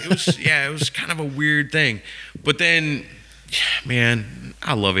 Yeah, it was kind of a weird thing. But then, man,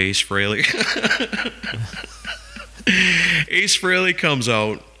 I love Ace Frehley. Ace Frehley comes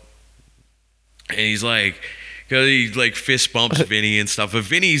out, and he's like, because he like fist bumps Vinny and stuff. But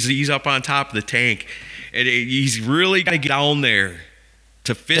he's up on top of the tank, and he's really got to get down there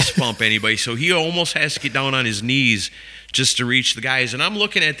to fist bump anybody, so he almost has to get down on his knees just to reach the guys. And I'm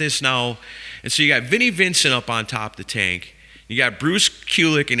looking at this now, and so you got Vinnie Vincent up on top of the tank, you got Bruce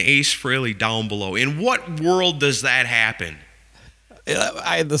Kulick and Ace Frehley down below. In what world does that happen?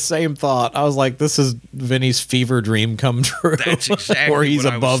 I had the same thought. I was like, this is Vinny's fever dream come true. That's exactly where he's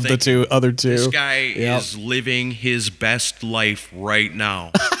what above the other two. This guy is living his best life right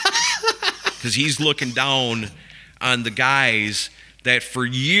now. Because he's looking down on the guys that for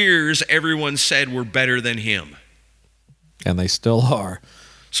years everyone said were better than him. And they still are.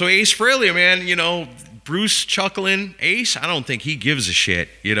 So Ace Frehley, man, Bruce chuckling. Ace, I don't think he gives a shit.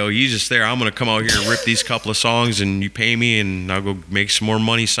 He's just there. I'm going to come out here and rip these couple of songs and you pay me and I'll go make some more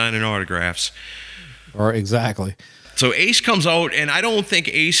money signing autographs. Or exactly. So Ace comes out, and I don't think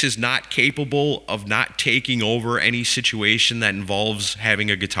Ace is not capable of not taking over any situation that involves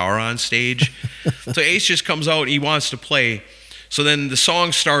having a guitar on stage. So Ace just comes out and he wants to play. So then the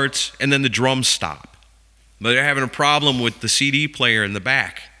song starts, and then the drums stop. But they're having a problem with the CD player in the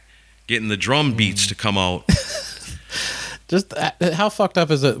back, getting the drum beats to come out. Just how fucked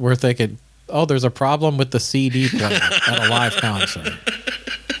up is it we're thinking, oh, there's a problem with the CD player at a live concert?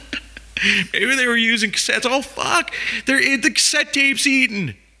 Maybe they were using cassettes. Oh, fuck. The cassette tape's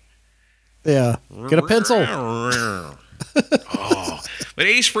eaten. Yeah. Get a pencil. Oh, but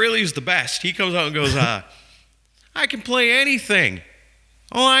Ace Frehley's the best. He comes out and goes, I can play anything.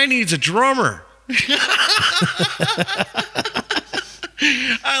 All I need's a drummer.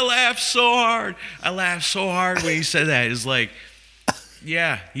 I laughed so hard. When he said that. It's like,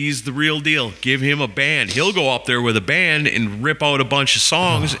 yeah, he's the real deal. Give him a band. He'll go up there with a band and rip out a bunch of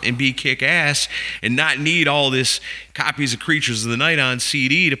songs and be kick-ass and not need all this copies of Creatures of the Night on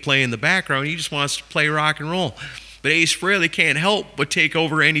CD to play in the background. He just wants to play rock and roll. But Ace Frehley can't help but take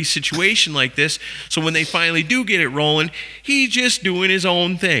over any situation like this. So when they finally do get it rolling, he's just doing his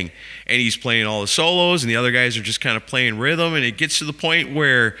own thing. And he's playing all the solos, and the other guys are just kind of playing rhythm. And it gets to the point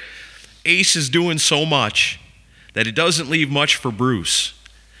where Ace is doing so much that it doesn't leave much for Bruce.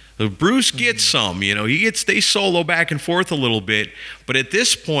 So Bruce gets some, they solo back and forth a little bit. But at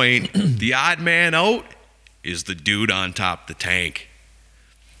this point, the odd man out is the dude on top of the tank.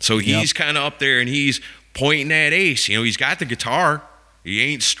 So he's kind of up there and he's pointing at Ace. He's got the guitar. He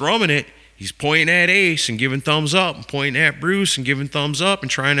ain't strumming it. He's pointing at Ace and giving thumbs up, and pointing at Bruce and giving thumbs up,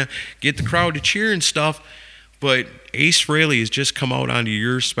 and trying to get the crowd to cheer and stuff. But Ace Frehley has just come out onto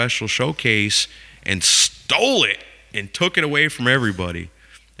your special showcase and stole it and took it away from everybody.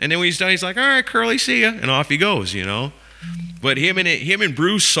 And then when he's done, he's like, all right, Curly, see ya. And off he goes, But him and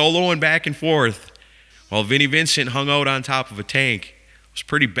Bruce soloing back and forth while Vinnie Vincent hung out on top of a tank. It was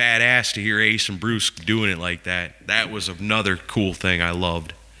pretty badass to hear Ace and Bruce doing it like that. That was another cool thing I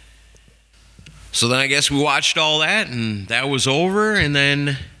loved. So then I guess we watched all that, and that was over, and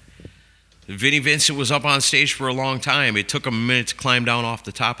then Vinnie Vincent was up on stage for a long time. It took him a minute to climb down off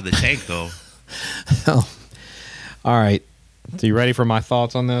the top of the tank, though. Oh. All right. So you ready for my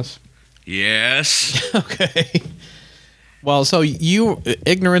thoughts on this? Yes. Okay. Well, so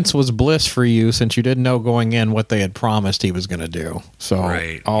ignorance was bliss for you since you didn't know going in what they had promised he was going to do. So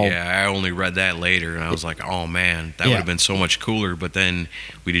right. I only read that later, and I was like, oh, man, that would have been so much cooler. But then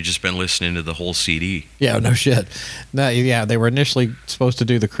we'd have just been listening to the whole CD. Yeah, no shit. They were initially supposed to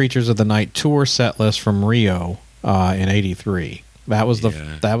do the Creatures of the Night tour set list from Rio in '83. That was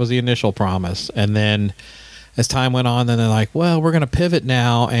the initial promise. And then as time went on, then they're like, well, we're going to pivot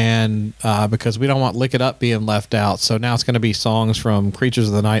now, and because we don't want Lick It Up being left out. So now it's going to be songs from Creatures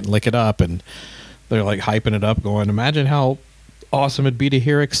of the Night and Lick It Up. And they're like hyping it up, going, imagine how awesome it'd be to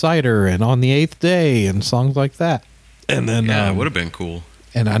hear Exciter and On the Eighth Day and songs like that. And then it would have been cool.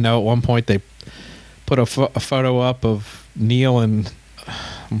 And I know at one point they put a photo up of Neil and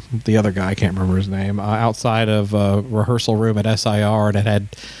the other guy, I can't remember his name, outside of a rehearsal room at SIR, and it had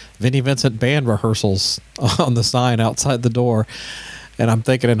Vinnie Vincent band rehearsals on the sign outside the door. And I'm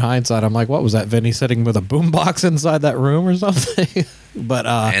thinking in hindsight, I'm like, what was that, Vinnie sitting with a boombox inside that room or something? But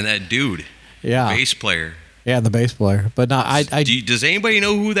and that dude, bass player. Yeah, the bass player. But no, does anybody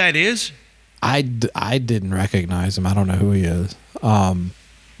know who that is? I didn't recognize him. I don't know who he is.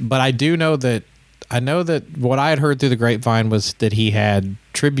 But I do know that what I had heard through the grapevine was that he had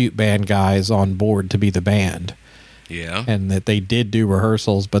tribute band guys on board to be the band. Yeah. And that they did do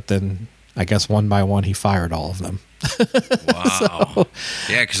rehearsals, but then I guess one by one he fired all of them. Wow.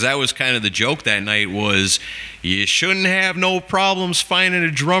 Yeah, because that was kind of the joke that night was you shouldn't have no problems finding a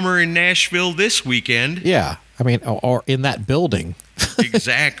drummer in Nashville this weekend. Yeah. I mean, or in that building.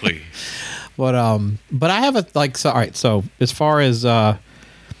 Exactly. But I have all right, so as far as the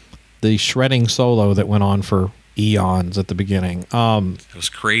shredding solo that went on for eons at the beginning. It was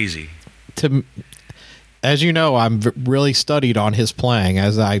crazy. As you know, I'm really studied on his playing,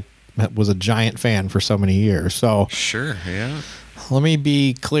 as I was a giant fan for so many years. So sure, yeah. Let me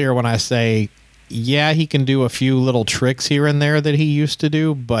be clear when I say, yeah, he can do a few little tricks here and there that he used to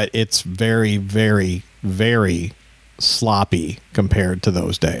do, but it's very, very, very sloppy compared to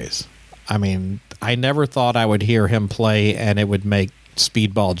those days. I mean, I never thought I would hear him play and it would make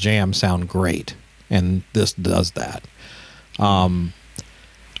Speedball Jam sound great, and this does that.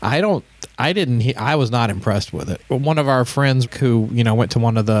 I was not impressed with it. One of our friends who, went to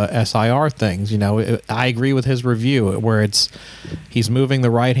one of the SIR things, I agree with his review where he's moving the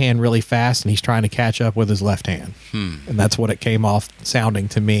right hand really fast and he's trying to catch up with his left hand. And that's what it came off sounding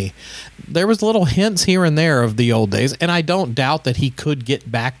to me. There was little hints here and there of the old days, and I don't doubt that he could get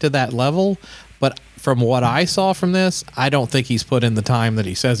back to that level, but from what I saw from this, I don't think he's put in the time that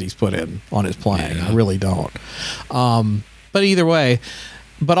he says he's put in on his playing. Yeah. I really don't. But either way,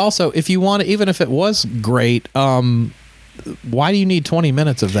 but also, if you want, even if it was great, why do you need 20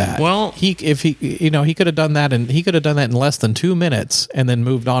 minutes of that? Well, he could have done that, and he could have done that in less than 2 minutes, and then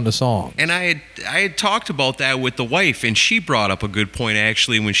moved on to song. And I had talked about that with the wife, and she brought up a good point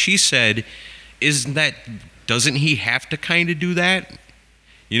actually when she said, doesn't he have to kind of do that?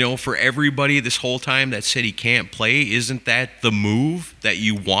 You know, for everybody this whole time that said he can't play, isn't that the move that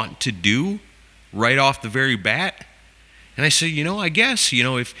you want to do right off the very bat? And I said, you know, I guess, you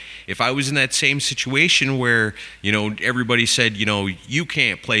know, if I was in that same situation where, you know, everybody said, you know, you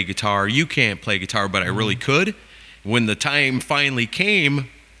can't play guitar, but I really could. When the time finally came,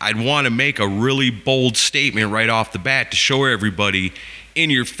 I'd want to make a really bold statement right off the bat to show everybody in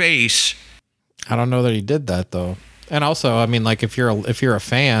your face. I don't know that he did that though. And also, I mean, like if you're a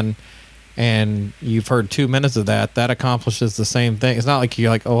fan and you've heard 2 minutes of that accomplishes the same thing. It's not like you're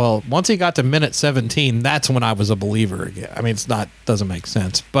like, oh, well, once he got to minute 17, that's when I was a believer again. I mean, doesn't make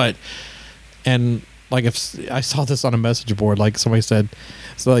sense. But, and like if I saw this on a message board, like somebody said,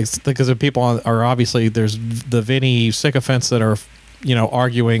 so like, because of people are obviously, there's the Vinny sycophants that are, you know,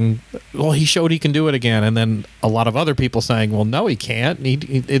 arguing, well, he showed he can do it again. And then a lot of other people saying, well, no, he can't.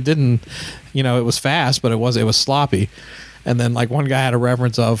 It didn't, you know, it was fast, but it was sloppy. And then like one guy had a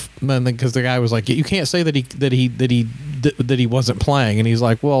reference of, because the guy was like, you can't say that he wasn't playing. And he's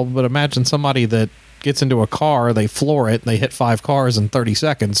like, well, but imagine somebody that gets into a car, they floor it, they hit 5 cars in 30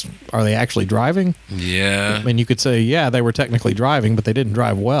 seconds. Are they actually driving? Yeah. I mean, you could say, yeah, they were technically driving, but they didn't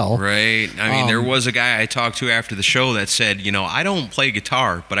drive well. Right. I mean, there was a guy I talked to after the show that said, you know, I don't play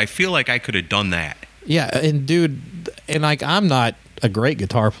guitar, but I feel like I could have done that. Yeah. And dude, and like, I'm not a great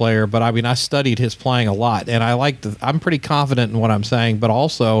guitar player, but I mean, I studied his playing a lot, and I'm pretty confident in what I'm saying, but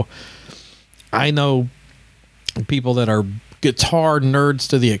also I know people that are guitar nerds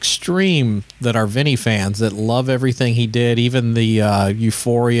to the extreme that are Vinny fans that love everything he did, even the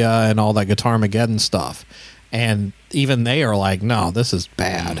Euphoria and all that Guitarmageddon stuff. And even they are like, no, this is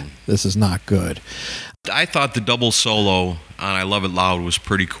bad. This is not good. I thought the double solo on I Love It Loud was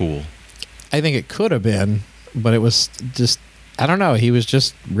pretty cool. I think it could have been, but it was just, I don't know. He was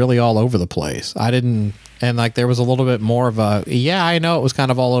just really all over the place. And like there was a little bit more of a, yeah, I know it was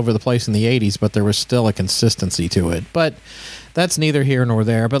kind of all over the place in the 80s, but there was still a consistency to it. But that's neither here nor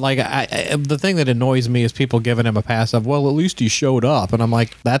there. But like the thing that annoys me is people giving him a pass of, well, at least he showed up. And I'm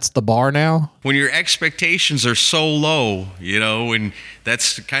like, that's the bar now? When your expectations are so low, you know, and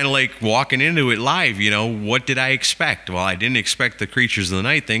that's kind of like walking into it live, you know, what did I expect? Well, I didn't expect the Creatures of the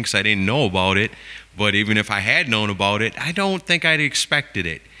Night thing because I didn't know about it. But even if I had known about it, I don't think I'd expected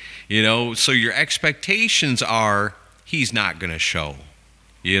it. You know, so your expectations are he's not going to show,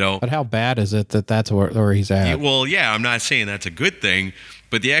 you know. But how bad is it that that's where he's at? Yeah, well, yeah, I'm not saying that's a good thing,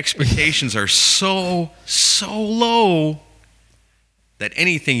 but the expectations are so low that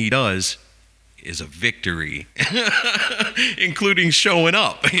anything he does is a victory, including showing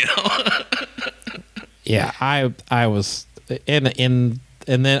up, you know. Yeah, I was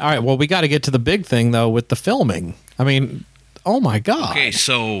and then, all right, well, we got to get to the big thing, though, with the filming. I mean, oh, my God. Okay,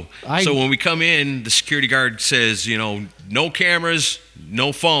 so when we come in, the security guard says, you know, no cameras,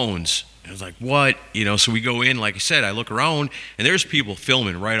 no phones. I was like, what? You know, so we go in, like I said, I look around, and there's people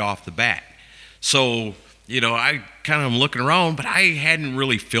filming right off the bat. So, you know, I kind of am looking around, but I hadn't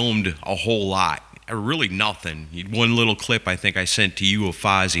really filmed a whole lot. Really nothing. One little clip I think I sent to you of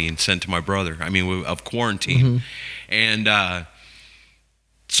Fozzy and sent to my brother. I mean, of Quarantine. Mm-hmm. And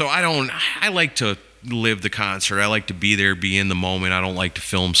so I like to live the concert. I like to be there, be in the moment. I don't like to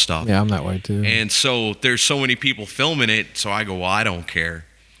film stuff. Yeah, I'm that way too. And so there's so many people filming it, so I go, well, I don't care.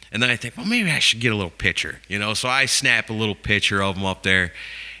 And then I think, well, maybe I should get a little picture, you know? So I snap a little picture of them up there.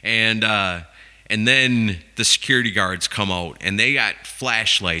 And then the security guards come out, and they got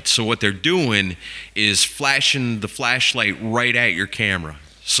flashlights. So what they're doing is flashing the flashlight right at your camera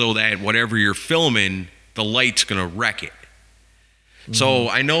so that whatever you're filming, the light's going to wreck it. So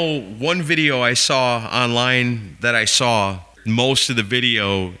I know one video I saw online that I saw, most of the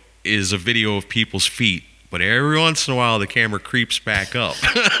video is a video of people's feet, but every once in a while the camera creeps back up.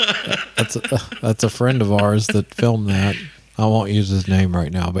 That's a friend of ours that filmed that. I won't use his name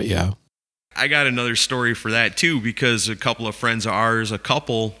right now, but yeah. I got another story for that too, because a couple of friends of ours, a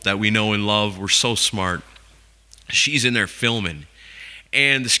couple that we know and love, were so smart. She's in there filming,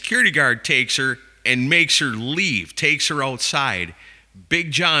 and the security guard takes her and makes her leave, takes her outside.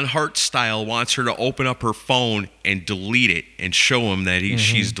 Big John Hart style wants her to open up her phone and delete it and show him that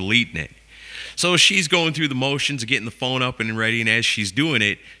she's deleting it. So she's going through the motions of getting the phone up and ready, and as she's doing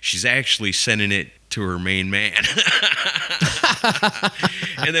it, she's actually sending it to her main man.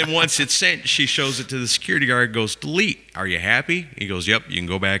 And then once it's sent, she shows it to the security guard, goes, delete. Are you happy? He goes, yep, you can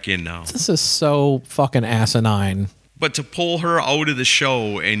go back in now. This is so fucking asinine. But to pull her out of the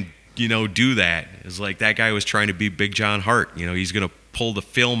show and, you know, do that is like that guy was trying to be Big John Hart. You know, he's going to pull the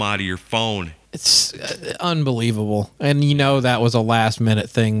film out of your phone. It's unbelievable. And you know that was a last minute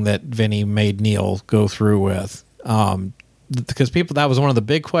thing that Vinny made Neil go through with. because people, that was one of the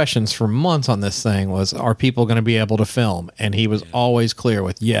big questions for months on this thing was, are people going to be able to film? And he was always clear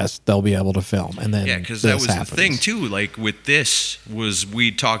with, yes, they'll be able to film. And then because that was the thing too. Like with this was,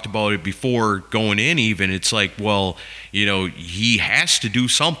 we talked about it before going in even. It's like, well, you know, he has to do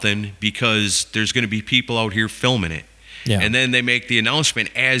something because there's going to be people out here filming it. Yeah. And then they make the announcement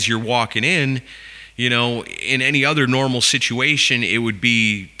as you're walking in. You know, in any other normal situation, it would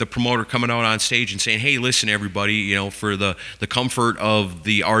be the promoter coming out on stage and saying, hey, listen, everybody, you know, for the comfort of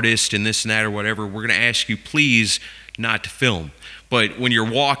the artist and this and that or whatever, we're going to ask you, please, not to film. But when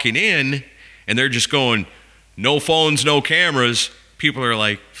you're walking in and they're just going, no phones, no cameras, people are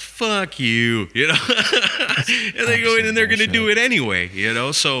like, fuck you, you know, and they go in and they're going to do it anyway, you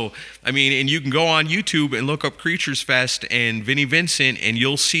know. So, I mean, and you can go on YouTube and look up Creatures Fest and Vinnie Vincent, and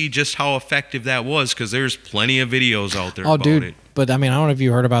you'll see just how effective that was, because there's plenty of videos out there about it. But I mean, I don't know if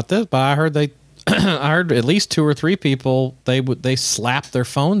you heard about this, but I heard I heard at least 2 or 3 people, they slapped their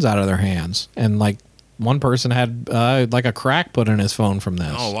phones out of their hands, and like one person had like a crack put in his phone from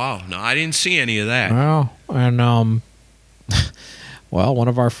this. Oh wow, no, I didn't see any of that. Well, and well, one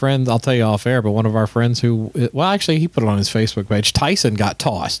of our friends, I'll tell you off air, but one of our friends who, well, actually, he put it on his Facebook page. Tyson got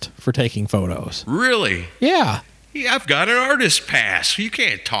tossed for taking photos. Really? Yeah. Yeah, I've got an artist pass. You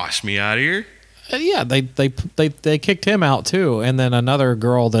can't toss me out of here. Yeah, they kicked him out too, and then another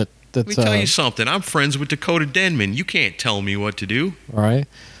girl that's. Let me tell you something. I'm friends with Dakota Denman. You can't tell me what to do. Right.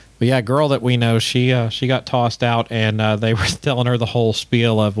 But yeah, a girl that we know, she got tossed out, and they were telling her the whole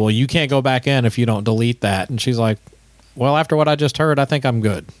spiel of, well, you can't go back in if you don't delete that, and she's like, well, after what I just heard, I think I'm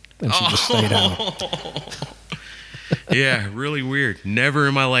good. And she just stayed out. Yeah, really weird. Never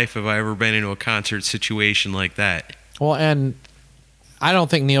in my life have I ever been into a concert situation like that. Well, and I don't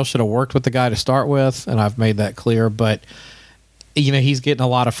think Neil should have worked with the guy to start with, and I've made that clear. But, you know, he's getting a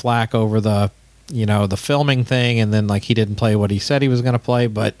lot of flack over the filming thing, and then, like, he didn't play what he said he was going to play.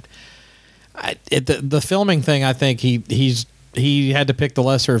 But the filming thing, I think he had to pick the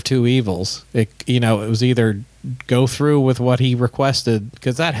lesser of 2 evils. It was either go through with what he requested,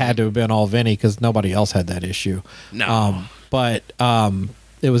 because that had to have been all Vinny, because nobody else had that issue. No. But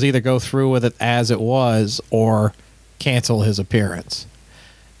it was either go through with it as it was or cancel his appearance.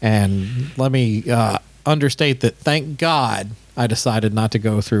 And let me understate that, thank God, I decided not to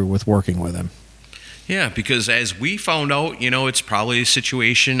go through with working with him. Yeah, because as we found out, you know, it's probably a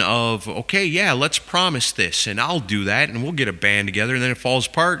situation of, okay, yeah, let's promise this, and I'll do that, and we'll get a band together, and then it falls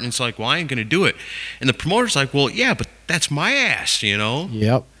apart, and it's like, well, I ain't going to do it. And the promoter's like, well, yeah, but that's my ass, you know?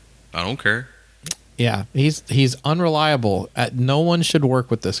 Yep. I don't care. Yeah, he's unreliable. No one should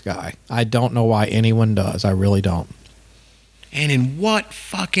work with this guy. I don't know why anyone does. I really don't. And in what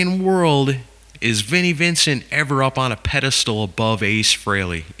fucking world is Vinnie Vincent ever up on a pedestal above Ace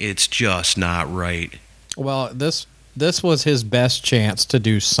Frehley? It's just not right. Well, this was his best chance to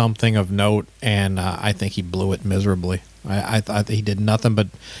do something of note, and I think he blew it miserably. I thought he did nothing but,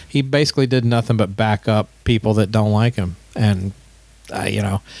 he basically did nothing but back up people that don't like him. And,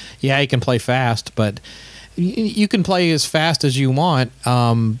 yeah, he can play fast, but you can play as fast as you want,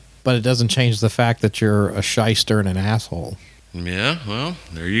 but it doesn't change the fact that you're a shyster and an asshole. Yeah, well,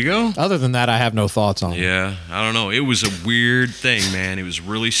 there you go. Other than that, I have no thoughts on it. Yeah, I don't know. It was a weird thing, man. It was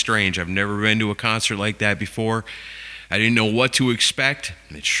really strange. I've never been to a concert like that before. I didn't know what to expect.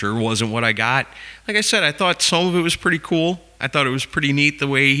 It sure wasn't what I got. Like I said, I thought some of it was pretty cool. I thought it was pretty neat the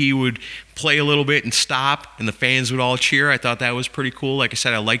way he would play a little bit and stop, and the fans would all cheer. I thought that was pretty cool. Like I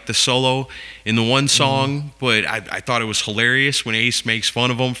said, I liked the solo in the one song, but I thought it was hilarious when Ace makes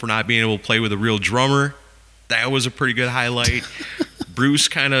fun of him for not being able to play with a real drummer. That was a pretty good highlight. Bruce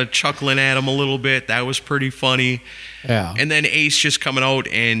kind of chuckling at him a little bit. That was pretty funny. Yeah. And then Ace just coming out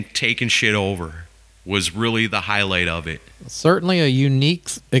and taking shit over was really the highlight of it. Certainly a unique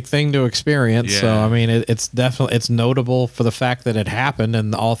thing to experience. Yeah. So, I mean, it's definitely, it's notable for the fact that it happened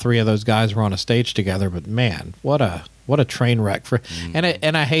and all 3 of those guys were on a stage together. But man, what a train wreck for,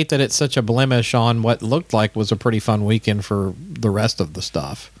 and I hate that it's such a blemish on what looked like was a pretty fun weekend for the rest of the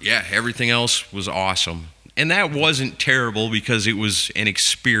stuff. Yeah, everything else was awesome. And that wasn't terrible because it was an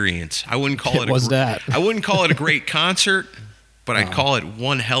experience. I wouldn't call it I wouldn't call it a great concert, but I'd call it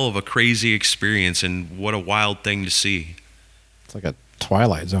one hell of a crazy experience, and what a wild thing to see. It's like a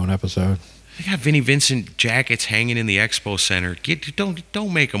Twilight Zone episode. They got Vinnie Vincent jackets hanging in the expo center.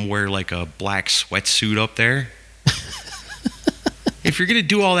 Don't make them wear like a black sweatsuit up there. If you're gonna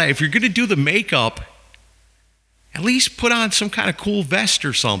do all that, if you're gonna do the makeup, at least put on some kind of cool vest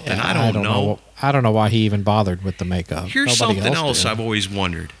or something. Yeah, I don't know. I don't know why he even bothered with the makeup. Here's something else I've always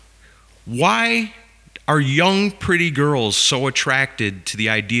wondered. Why are young, pretty girls so attracted to the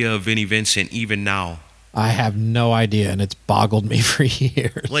idea of Vinnie Vincent even now? I have no idea, and it's boggled me for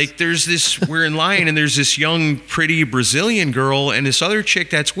years. Like, we're in line, and there's this young, pretty Brazilian girl and this other chick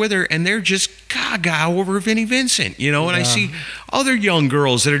that's with her, and they're just gaga over Vinnie Vincent, and I see other young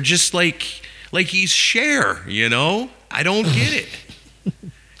girls that are just like he's Cher, I don't get it.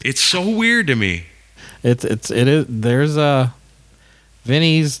 It's so weird to me. It is. There's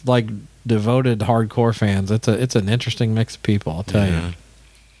Vinny's like devoted hardcore fans. It's an interesting mix of people, I'll tell you.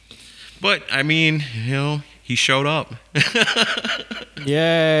 But I mean, he showed up.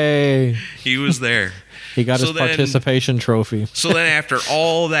 Yay! He was there. He got his participation trophy. So then after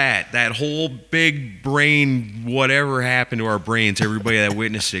all that whole big brain, whatever happened to our brains, everybody that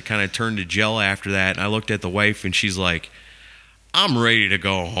witnessed it kind of turned to gel after that. And I looked at the wife and she's like, I'm ready to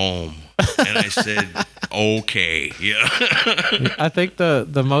go home. And I said, okay. Yeah. I think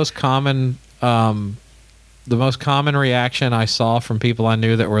the most common reaction I saw from people I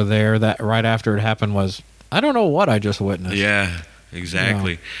knew that were there that right after it happened was, I don't know what I just witnessed. Yeah,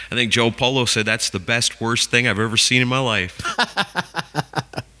 exactly. I think Joe Polo said that's the worst thing I've ever seen in my life.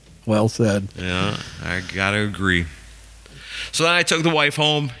 Well said. Yeah, I got to agree. So then I took the wife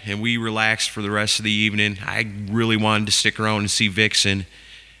home, and we relaxed for the rest of the evening. I really wanted to stick around and see Vixen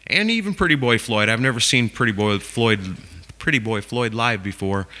and even Pretty Boy Floyd. I've never seen Pretty Boy Floyd live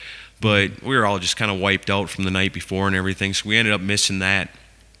before, but we were all just kind of wiped out from the night before and everything, so we ended up missing that.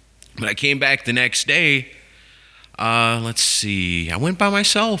 But I came back the next day. Let's see. I went by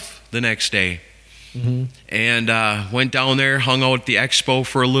myself the next day. Mm-hmm. And went down there, hung out at the expo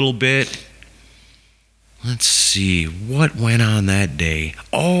for a little bit. Let's see. What went on that day?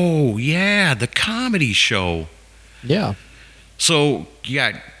 Oh, yeah, the comedy show. Yeah. So you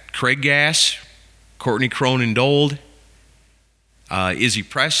got Craig Gass, Courtney Cronin Dold, Izzy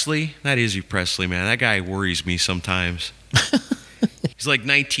Presley. Not Izzy Presley, man. That guy worries me sometimes. He's like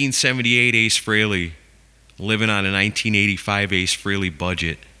 1978 Ace Frehley, living on a 1985 Ace Frehley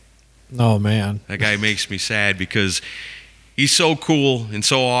budget. Oh, man. That guy makes me sad because he's so cool and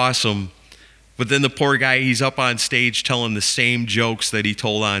so awesome. But then the poor guy, he's up on stage telling the same jokes that he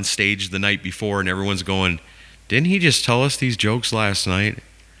told on stage the night before, and everyone's going, didn't he just tell us these jokes last night?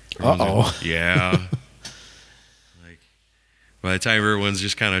 Uh-oh. Like, yeah. Like, by the time everyone's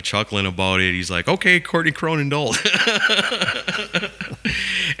just kind of chuckling about it, he's like, okay, Courtney Cronin Dold.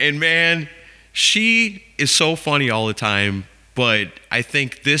 And man, she is so funny all the time, but I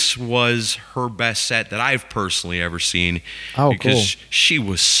think this was her best set that I've personally ever seen. Oh, because cool. She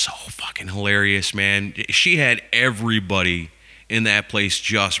was so fucking hilarious, man. She had everybody in that place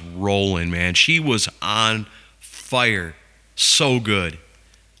just rolling, man. She was on fire. So good.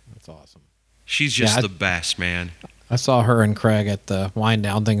 That's awesome. She's just the best, man. I saw her and Craig at the Wind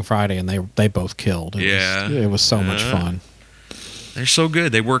Down thing Friday, and they both killed. It was so much fun. They're so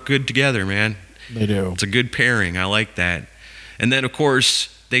good. They work good together, man. They do. It's a good pairing. I like that. And then, of course,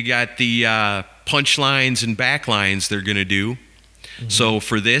 they got the punchlines and backlines they're going to do. Mm-hmm. So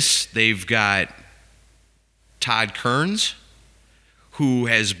for this, they've got Todd Kearns, who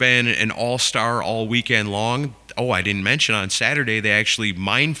has been an all-star all weekend long. Oh, I didn't mention on Saturday, they actually,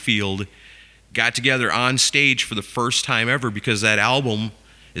 Minefield, got together on stage for the first time ever because that album,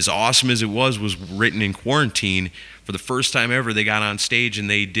 as awesome as it was written in quarantine. For the first time ever, they got on stage and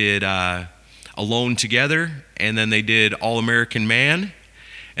they did Alone Together, and then they did All American Man,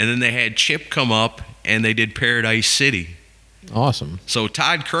 and then they had Chip come up and they did Paradise City. Awesome. So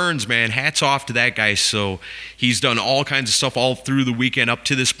Todd Kearns, man, hats off to that guy. So he's done all kinds of stuff all through the weekend up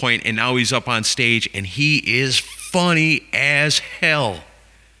to this point, and now he's up on stage, and he is funny as hell.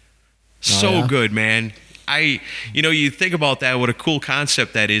 So good, man. You think about that, what a cool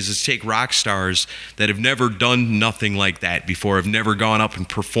concept that is take rock stars that have never done nothing like that before, have never gone up and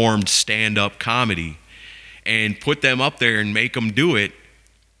performed stand-up comedy, and put them up there and make them do it.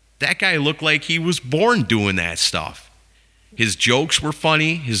 That guy looked like he was born doing that stuff. His jokes were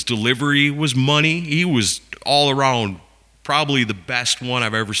funny. His delivery was money. He was all around probably the best one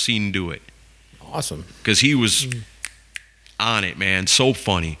I've ever seen do it. Awesome. Because he was on it, man. So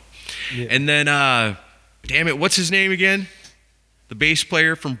funny. Yeah. And then, damn it, what's his name again? The bass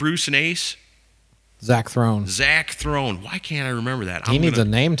player from Bruce and Ace? Zach Throne. Zach Throne. Why can't I remember that? He needs a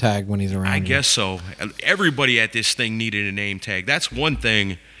name tag when he's around. I guess so. Everybody at this thing needed a name tag. That's one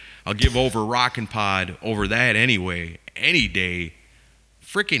thing I'll give over Rockin' Pod over that anyway. Any day.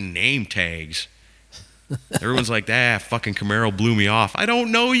 Freaking name tags. Everyone's like, fucking Camaro blew me off. I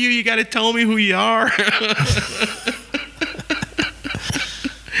don't know you. You got to tell me who you are.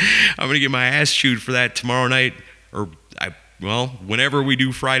 I'm going to get my ass chewed for that tomorrow night, or whenever we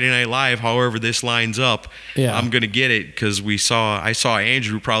do Friday Night Live, however this lines up, I'm going to get it because I saw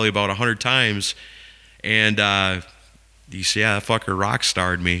Andrew probably about 100 times And he said, yeah, that fucker rock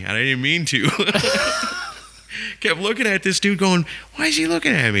starred me. And I didn't mean to. Kept looking at this dude going, why is he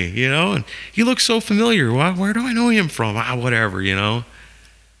looking at me? You know, and he looks so familiar. Where do I know him from? Whatever, you know.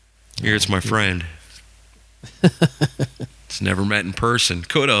 Here, it's my friend. It's never met in person.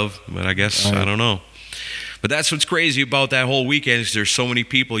 Could have, but I guess, I don't know. But that's what's crazy about that whole weekend is there's so many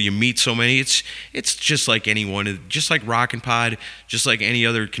people. You meet so many. It's just like anyone, just like Rockin' Pod, just like any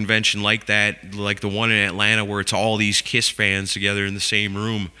other convention like that, like the one in Atlanta where it's all these Kiss fans together in the same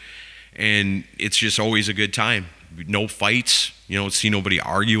room. And it's just always a good time. No fights. You don't see nobody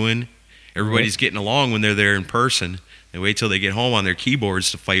arguing. Everybody's getting along when they're there in person. They wait till they get home on their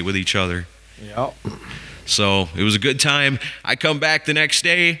keyboards to fight with each other. Yep. So it was a good time. I come back the next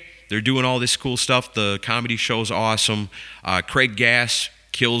day. They're doing all this cool stuff. The comedy show's awesome. Craig Gass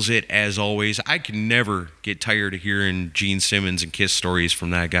kills it as always. I can never get tired of hearing Gene Simmons and Kiss stories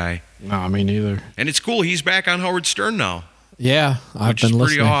from that guy. No, me neither. And it's cool. He's back on Howard Stern now. Yeah, I've been listening.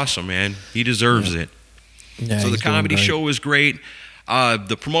 Which is pretty awesome, man. He deserves it. Yeah, so the comedy show was great.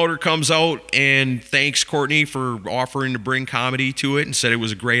 The promoter comes out and thanks Courtney for offering to bring comedy to it and said it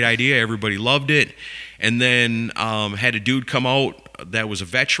was a great idea. Everybody loved it. And then had a dude come out that was a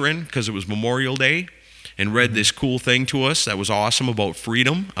veteran because it was Memorial Day and read this cool thing to us that was awesome about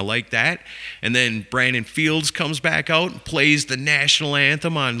freedom. I like that. And then Brandon Fields comes back out and plays the national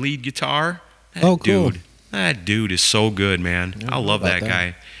anthem on lead guitar. Cool. That dude is so good, man. I love that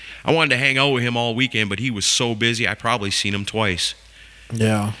guy. I wanted to hang out with him all weekend, but he was so busy. I probably seen him twice.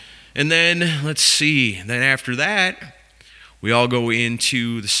 Yeah. And then, let's see. Then after that, we all go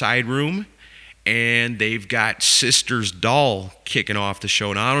into the side room, and they've got Sisters Doll kicking off the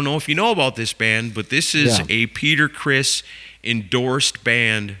show. Now, I don't know if you know about this band, but this is a Peter Criss endorsed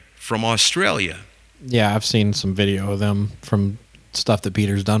band from Australia. Yeah, I've seen some video of them from stuff that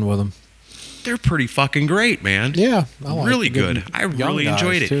Peter's done with them. They're pretty fucking great, man. Yeah. Really good. I really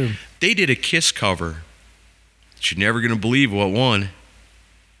enjoyed it. Too. They did a Kiss cover. You're never going to believe what won.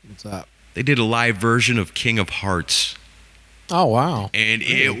 What's that? They did a live version of King of Hearts. Oh, wow. And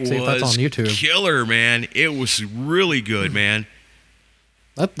it was that's on YouTube. Killer, man. It was really good, man.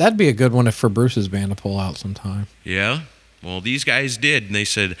 That'd be a good one for Bruce's band to pull out sometime. Yeah? Well, these guys did, and they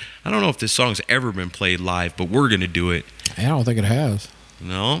said, I don't know if this song's ever been played live, but we're going to do it. I don't think it has.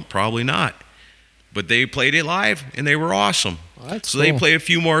 No, probably not. But they played it live, and they were awesome. That's They played a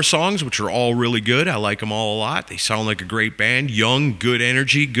few more songs, which are all really good. I like them all a lot. They sound like a great band. Young, good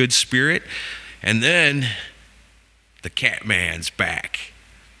energy, good spirit. And then the Catman's back.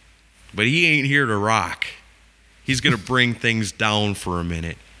 But he ain't here to rock. He's going to bring things down for a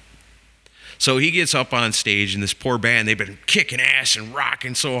minute. So he gets up on stage, and this poor band, they've been kicking ass and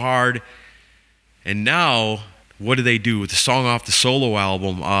rocking so hard. And now, what do they do with the song off the solo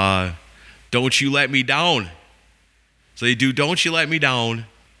album? Don't You Let Me Down. So they do Don't You Let Me Down,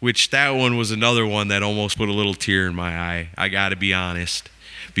 which that one was another one that almost put a little tear in my eye. I got to be honest,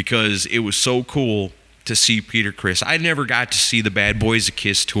 because it was so cool to see Peter Criss. I never got to see the Bad Boys of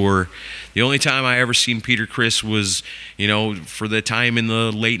Kiss tour. The only time I ever seen Peter Criss was, for the time in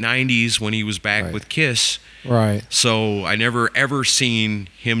the late 90s when he was back with Kiss. Right. So I never ever seen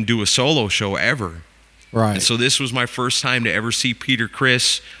him do a solo show ever. Right. And so this was my first time to ever see Peter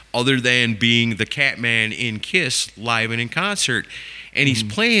Criss other than being the Catman in Kiss live and in concert. And he's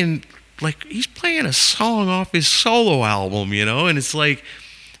playing a song off his solo album, and it's like,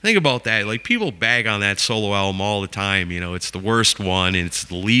 think about that. Like, people bag on that solo album all the time, it's the worst one and it's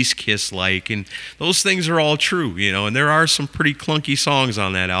the least Kiss-like, and those things are all true, and there are some pretty clunky songs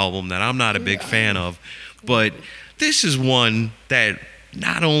on that album that I'm not a big fan of, but this is one that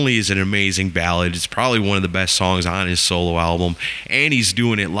not only is it an amazing ballad, it's probably one of the best songs on his solo album, and he's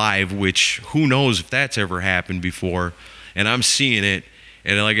doing it live, which who knows if that's ever happened before, and I'm seeing it,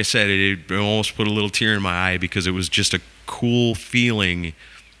 and like I said, it almost put a little tear in my eye because it was just a cool feeling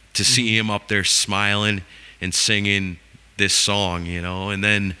to see him up there smiling and singing this song, and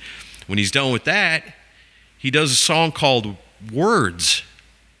then when he's done with that, he does a song called Words,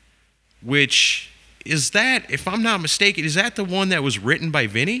 which is that, if I'm not mistaken, is that the one that was written by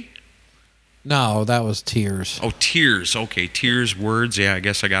Vinny? No, that was Tears. Oh, Tears. Okay, Tears, Words. Yeah, I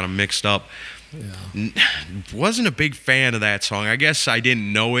guess I got them mixed up. Yeah. Wasn't a big fan of that song. I guess I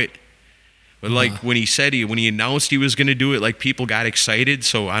didn't know it. But when he announced he was going to do it, like, people got excited.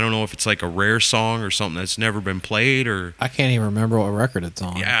 So I don't know if it's like a rare song or something that's never been played, or I can't even remember what record it's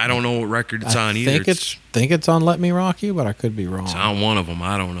on. Yeah, I don't know what record it's on either. I think it's on Let Me Rock You, but I could be wrong. It's on one of them.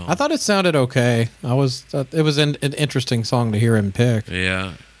 I don't know. I thought it sounded okay. It was an interesting song to hear him pick.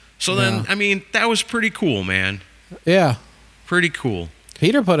 Yeah. So then, I mean, that was pretty cool, man. Yeah. Pretty cool.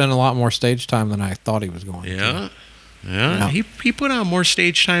 Peter put in a lot more stage time than I thought he was going to. Yeah. He put on more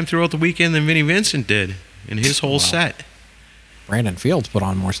stage time throughout the weekend than Vinnie Vincent did in his whole set. Brandon Fields put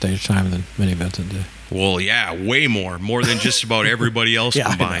on more stage time than Vinnie Vincent did. Well, yeah, way more than just about everybody else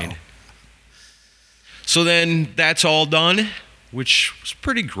combined. So then that's all done, which was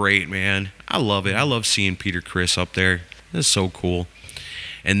pretty great, man. I love it. I love seeing Peter Criss up there. That's so cool.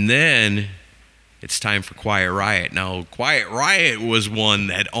 And then it's time for Quiet Riot. Now, Quiet Riot was one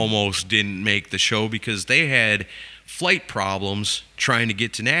that almost didn't make the show because they had flight problems trying to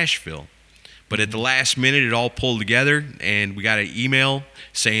get to Nashville. But at the last minute, it all pulled together, and we got an email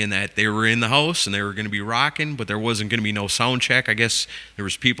saying that they were in the house and they were going to be rocking, but there wasn't going to be no sound check. I guess there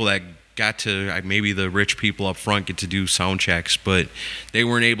was people that got to, maybe the rich people up front get to do sound checks, but they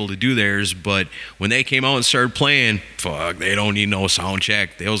weren't able to do theirs. But when they came out and started playing, they don't need no sound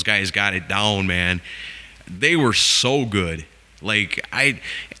check. Those guys got it down, man. They were so good. Like,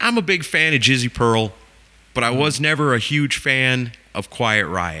 I'm a big fan of Jizzy Pearl, but I was never a huge fan of Quiet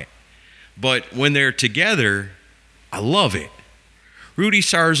Riot. But when they're together, I love it. Rudy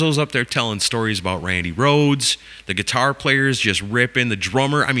Sarzo's up there telling stories about Randy Rhoads. The guitar player's just ripping. The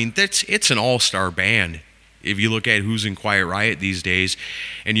drummer, it's an all-star band if you look at who's in Quiet Riot these days.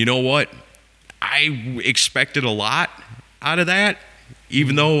 And you know what? I expected a lot out of that,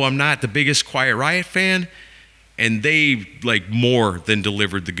 even though I'm not the biggest Quiet Riot fan. And they, more than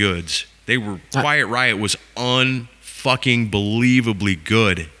delivered the goods. Quiet Riot was unfucking believably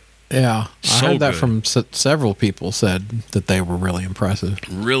good. Yeah, I heard that from several people said that they were really impressive.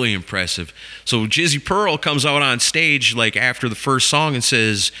 Really impressive. So Jizzy Pearl comes out on stage after the first song and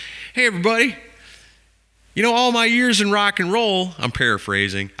says, "Hey everybody, all my years in rock and roll," I'm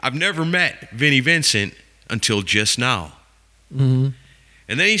paraphrasing, "I've never met Vinnie Vincent until just now." Mm-hmm.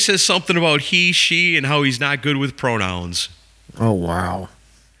 And then he says something about he, she, and how he's not good with pronouns. Oh, wow.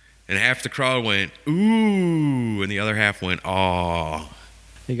 And half the crowd went, "Ooh," and the other half went, "Aw."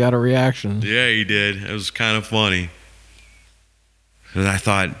 He got a reaction. Yeah, he did. It was kind of funny. And I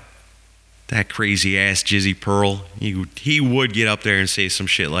thought, that crazy-ass Jizzy Pearl, he would get up there and say some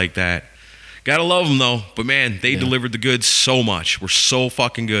shit like that. Gotta love him, though. But, man, they delivered the goods so much. We're so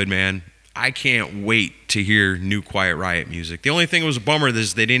fucking good, man. I can't wait to hear new Quiet Riot music. The only thing that was a bummer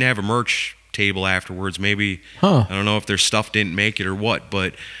is they didn't have a merch table afterwards. Maybe, I don't know if their stuff didn't make it or what,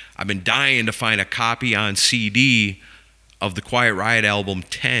 but I've been dying to find a copy on CD of the Quiet Riot album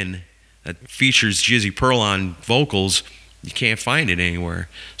 10 that features Jizzy Pearl on vocals. You can't find it anywhere.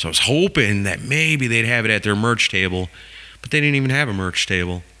 So I was hoping that maybe they'd have it at their merch table, but they didn't even have a merch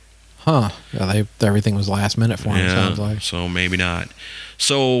table. Yeah, everything was last minute for them, sounds like. So maybe not.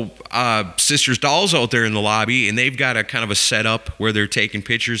 So Sisters Doll's out there in the lobby, and they've got a kind of a setup where they're taking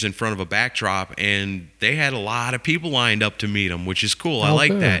pictures in front of a backdrop, and they had a lot of people lined up to meet them, which is cool. I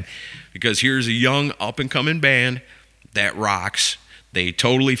like that, because here's a young up-and-coming band that rocks. They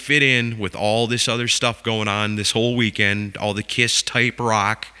totally fit in with all this other stuff going on this whole weekend, all the Kiss type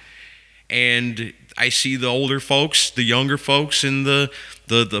rock. And I see the older folks, the younger folks, and the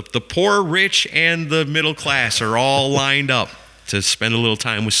poor, rich, and the middle class are all lined up to spend a little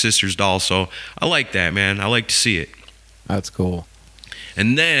time with Sisters Doll. So I like that, man. I like to see it. That's cool.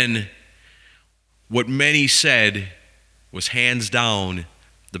 And then what many said was hands down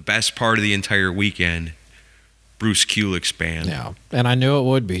the best part of the entire weekend, Bruce Kulick's band. Yeah, and I knew it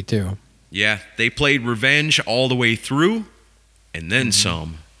would be, too. Yeah, they played Revenge all the way through, and then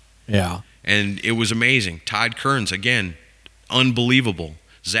some. Yeah. And it was amazing. Todd Kearns, again, unbelievable.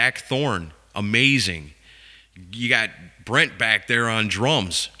 Zach Thorne, amazing. You got Brent back there on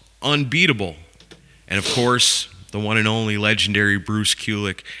drums, unbeatable. And, of course, the one and only legendary Bruce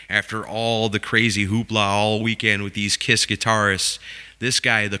Kulick. After all the crazy hoopla all weekend with these Kiss guitarists, this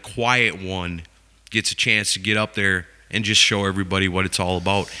guy, the quiet one, gets a chance to get up there and just show everybody what it's all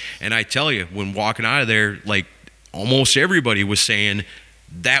about. And I tell you, when walking out of there, almost everybody was saying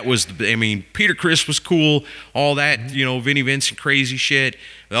that was, Peter Criss was cool, all that, Vinnie Vincent crazy shit.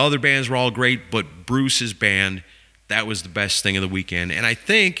 The other bands were all great, but Bruce's band, that was the best thing of the weekend. And I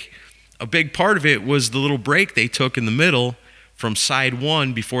think a big part of it was the little break they took in the middle from side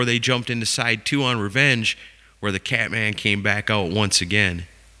one before they jumped into side two on Revenge, where the Catman came back out once again.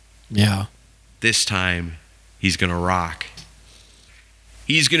 Yeah. This time, he's going to rock.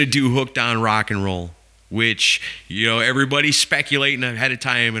 He's going to do Hooked on Rock and Roll, which, everybody's speculating ahead of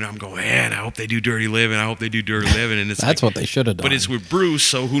time, and I'm going, man, I hope they do Dirty Living. I hope they do Dirty Living. And it's that's what they should have done. But it's with Bruce,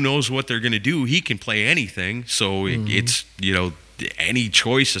 so who knows what they're going to do. He can play anything, so it's, any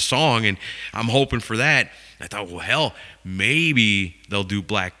choice of song, and I'm hoping for that. I thought, well, hell, maybe they'll do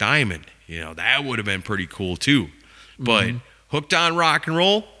Black Diamond. That would have been pretty cool, too. But Hooked on Rock and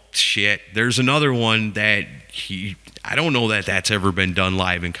Roll. Shit, there's another one that I don't know that that's ever been done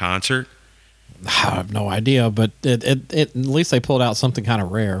live in concert. I have no idea, but it at least they pulled out something kind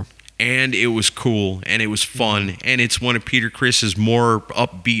of rare. And it was cool, and it was fun, and it's one of Peter Criss's more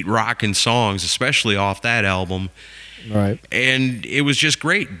upbeat rockin' songs, especially off that album. Right. And it was just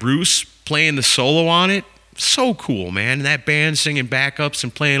great. Bruce playing the solo on it, so cool, man. And that band singing backups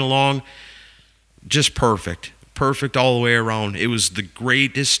and playing along, just perfect. Perfect all the way around. It was the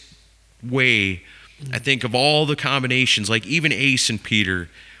greatest way, I think, of all the combinations, like even Ace and Peter,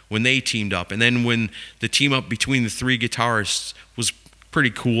 when they teamed up. And then when the team up between the three guitarists was pretty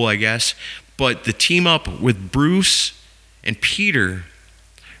cool, I guess. But the team up with Bruce and Peter,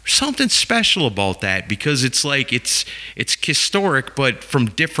 something special about that, because it's like it's historic, but from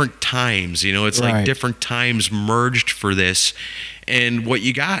different times. You know, it's like different times merged for this. And what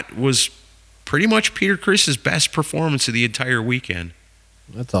you got was pretty much Peter Criss's best performance of the entire weekend.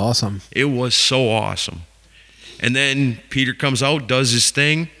 That's awesome. It was so awesome. And then Peter comes out, does his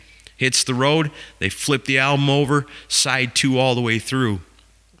thing, hits the road. They flip the album over, side 2 all the way through.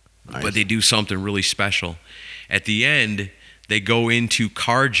 Nice. But they do something really special. At the end, they go into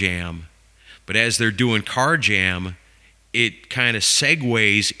Car Jam. But as they're doing Car Jam, it kind of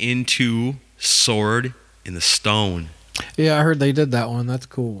segues into Sword in the Stone. Yeah, I heard they did that one. That's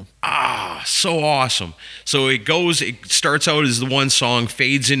cool. So awesome. So it starts out as the one song,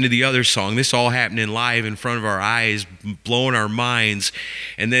 fades into the other song. This all happening live in front of our eyes, blowing our minds.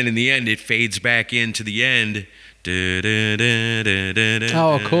 And then in the end, it fades back into the end.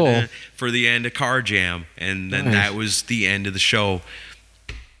 Oh, cool. For the end of Car Jam. And then that was the end of the show.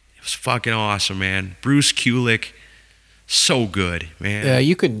 It was fucking awesome, man. Bruce Kulick, so good, man. Yeah,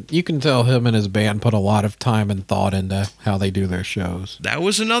 you can tell him and his band put a lot of time and thought into how they do their shows. That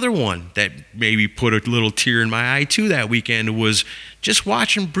was another one that maybe put a little tear in my eye too that weekend, was just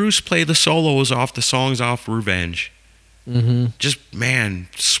watching Bruce play the solos off the songs off Revenge. Mm-hmm. Just, man,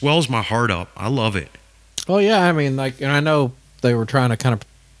 swells my heart up. I love it. Oh yeah, I mean, like, and I know they were trying to kind of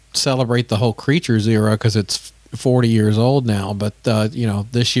celebrate the whole Creatures era because it's 40 years old now, but you know,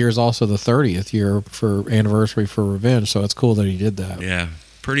 this year is also the 30th year for anniversary for Revenge, so it's cool that he did that. Yeah,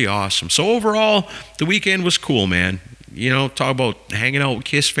 pretty awesome. So overall, the weekend was cool, man. You know, talk about hanging out with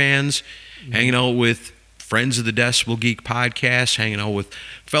Kiss fans, hanging out with friends of the Decibel Geek podcast, hanging out with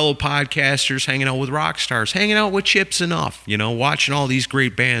fellow podcasters, hanging out with rock stars, hanging out with Chips Enough, you know, watching all these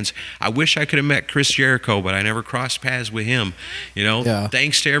great bands. I wish I could have met Chris Jericho, but I never crossed paths with him. You know,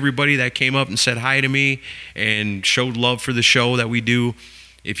 Thanks to everybody that came up and said hi to me and showed love for the show that we do.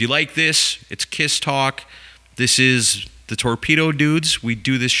 If you like this, it's Kiss Talk. This is the Torpedo Dudes. We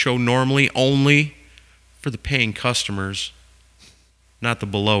do this show normally only for the paying customers, not the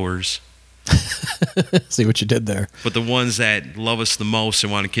belowers. See what you did there. But the ones that love us the most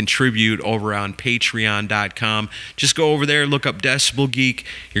and want to contribute over on patreon.com, just go over there, look up Decibel Geek.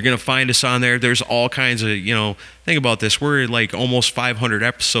 You're going to find us on there. There's all kinds of, you know, think about this. We're like almost 500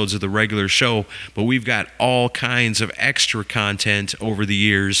 episodes of the regular show, but we've got all kinds of extra content over the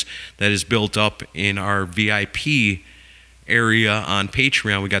years that is built up in our VIP area on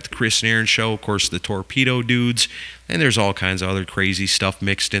Patreon. We got the Chris and Aaron show, of course, the Torpedo Dudes, and there's all kinds of other crazy stuff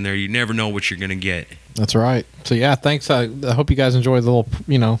mixed in there. You never know what you're going to get. That's right. So yeah, thanks. I hope you guys enjoyed the little,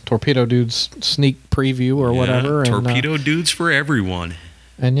 you know, Torpedo Dudes sneak preview or whatever. Torpedo Dudes for everyone.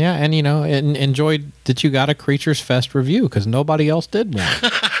 And yeah, and you know, and enjoyed that you got a Creatures Fest review because nobody else did one.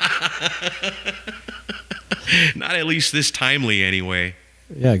 Not at least this timely, anyway.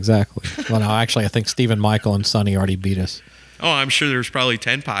 Yeah, exactly. Well, no, actually, I think Stephen Michael and Sonny already beat us. Oh, I'm sure there's probably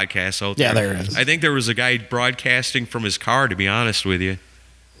 10 podcasts out there. Yeah, there is. I think there was a guy broadcasting from his car, to be honest with you.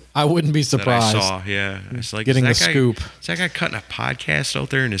 I wouldn't be surprised. That I saw, yeah. It's like, getting the scoop. Is that guy cutting a podcast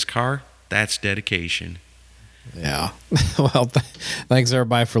out there in his car? That's dedication. Yeah. Well, thanks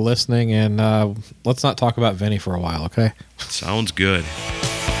everybody for listening, and let's not talk about Vinny for a while, okay? Sounds good.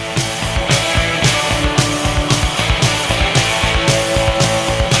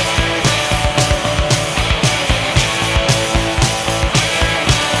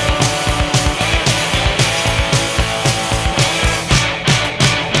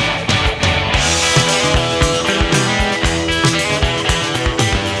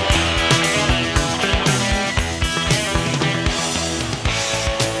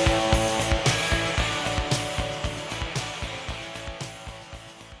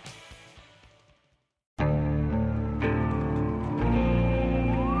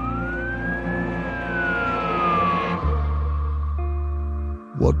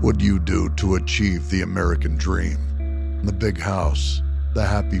 What would you do to achieve the American dream? The big house, the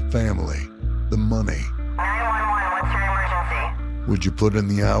happy family, the money. 911, what's your emergency? Would you put in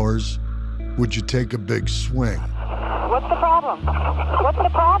the hours? Would you take a big swing? What's the problem? What's the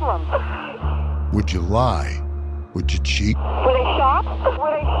problem? Would you lie? Would you cheat? Were they shot?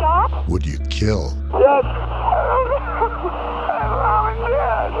 Were they shot? Would you kill? Yes. My mom is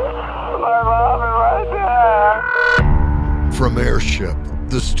dead. My mom is right there. From Airship,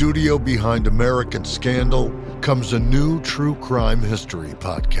 the studio behind American Scandal, comes a new true crime history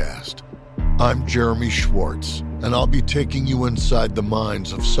podcast. I'm Jeremy Schwartz, and I'll be taking you inside the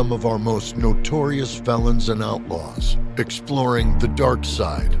minds of some of our most notorious felons and outlaws, exploring the dark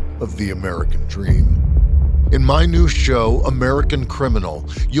side of the American dream. In my new show, American Criminal,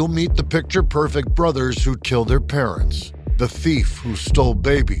 you'll meet the picture-perfect brothers who killed their parents, the thief who stole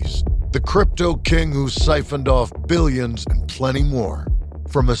babies, the crypto king who siphoned off billions, and plenty more.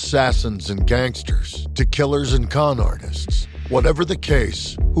 From assassins and gangsters to killers and con artists. Whatever the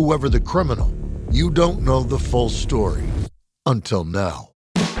case, whoever the criminal, you don't know the full story. Until now.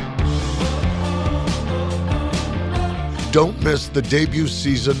 Don't miss the debut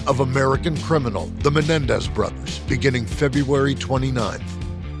season of American Criminal, The Menendez Brothers, beginning February 29th.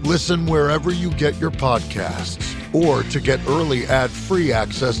 Listen wherever you get your podcasts, or to get early ad-free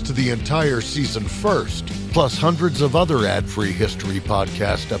access to the entire season first, plus hundreds of other ad-free history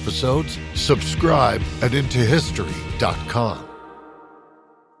podcast episodes, subscribe at IntoHistory.com.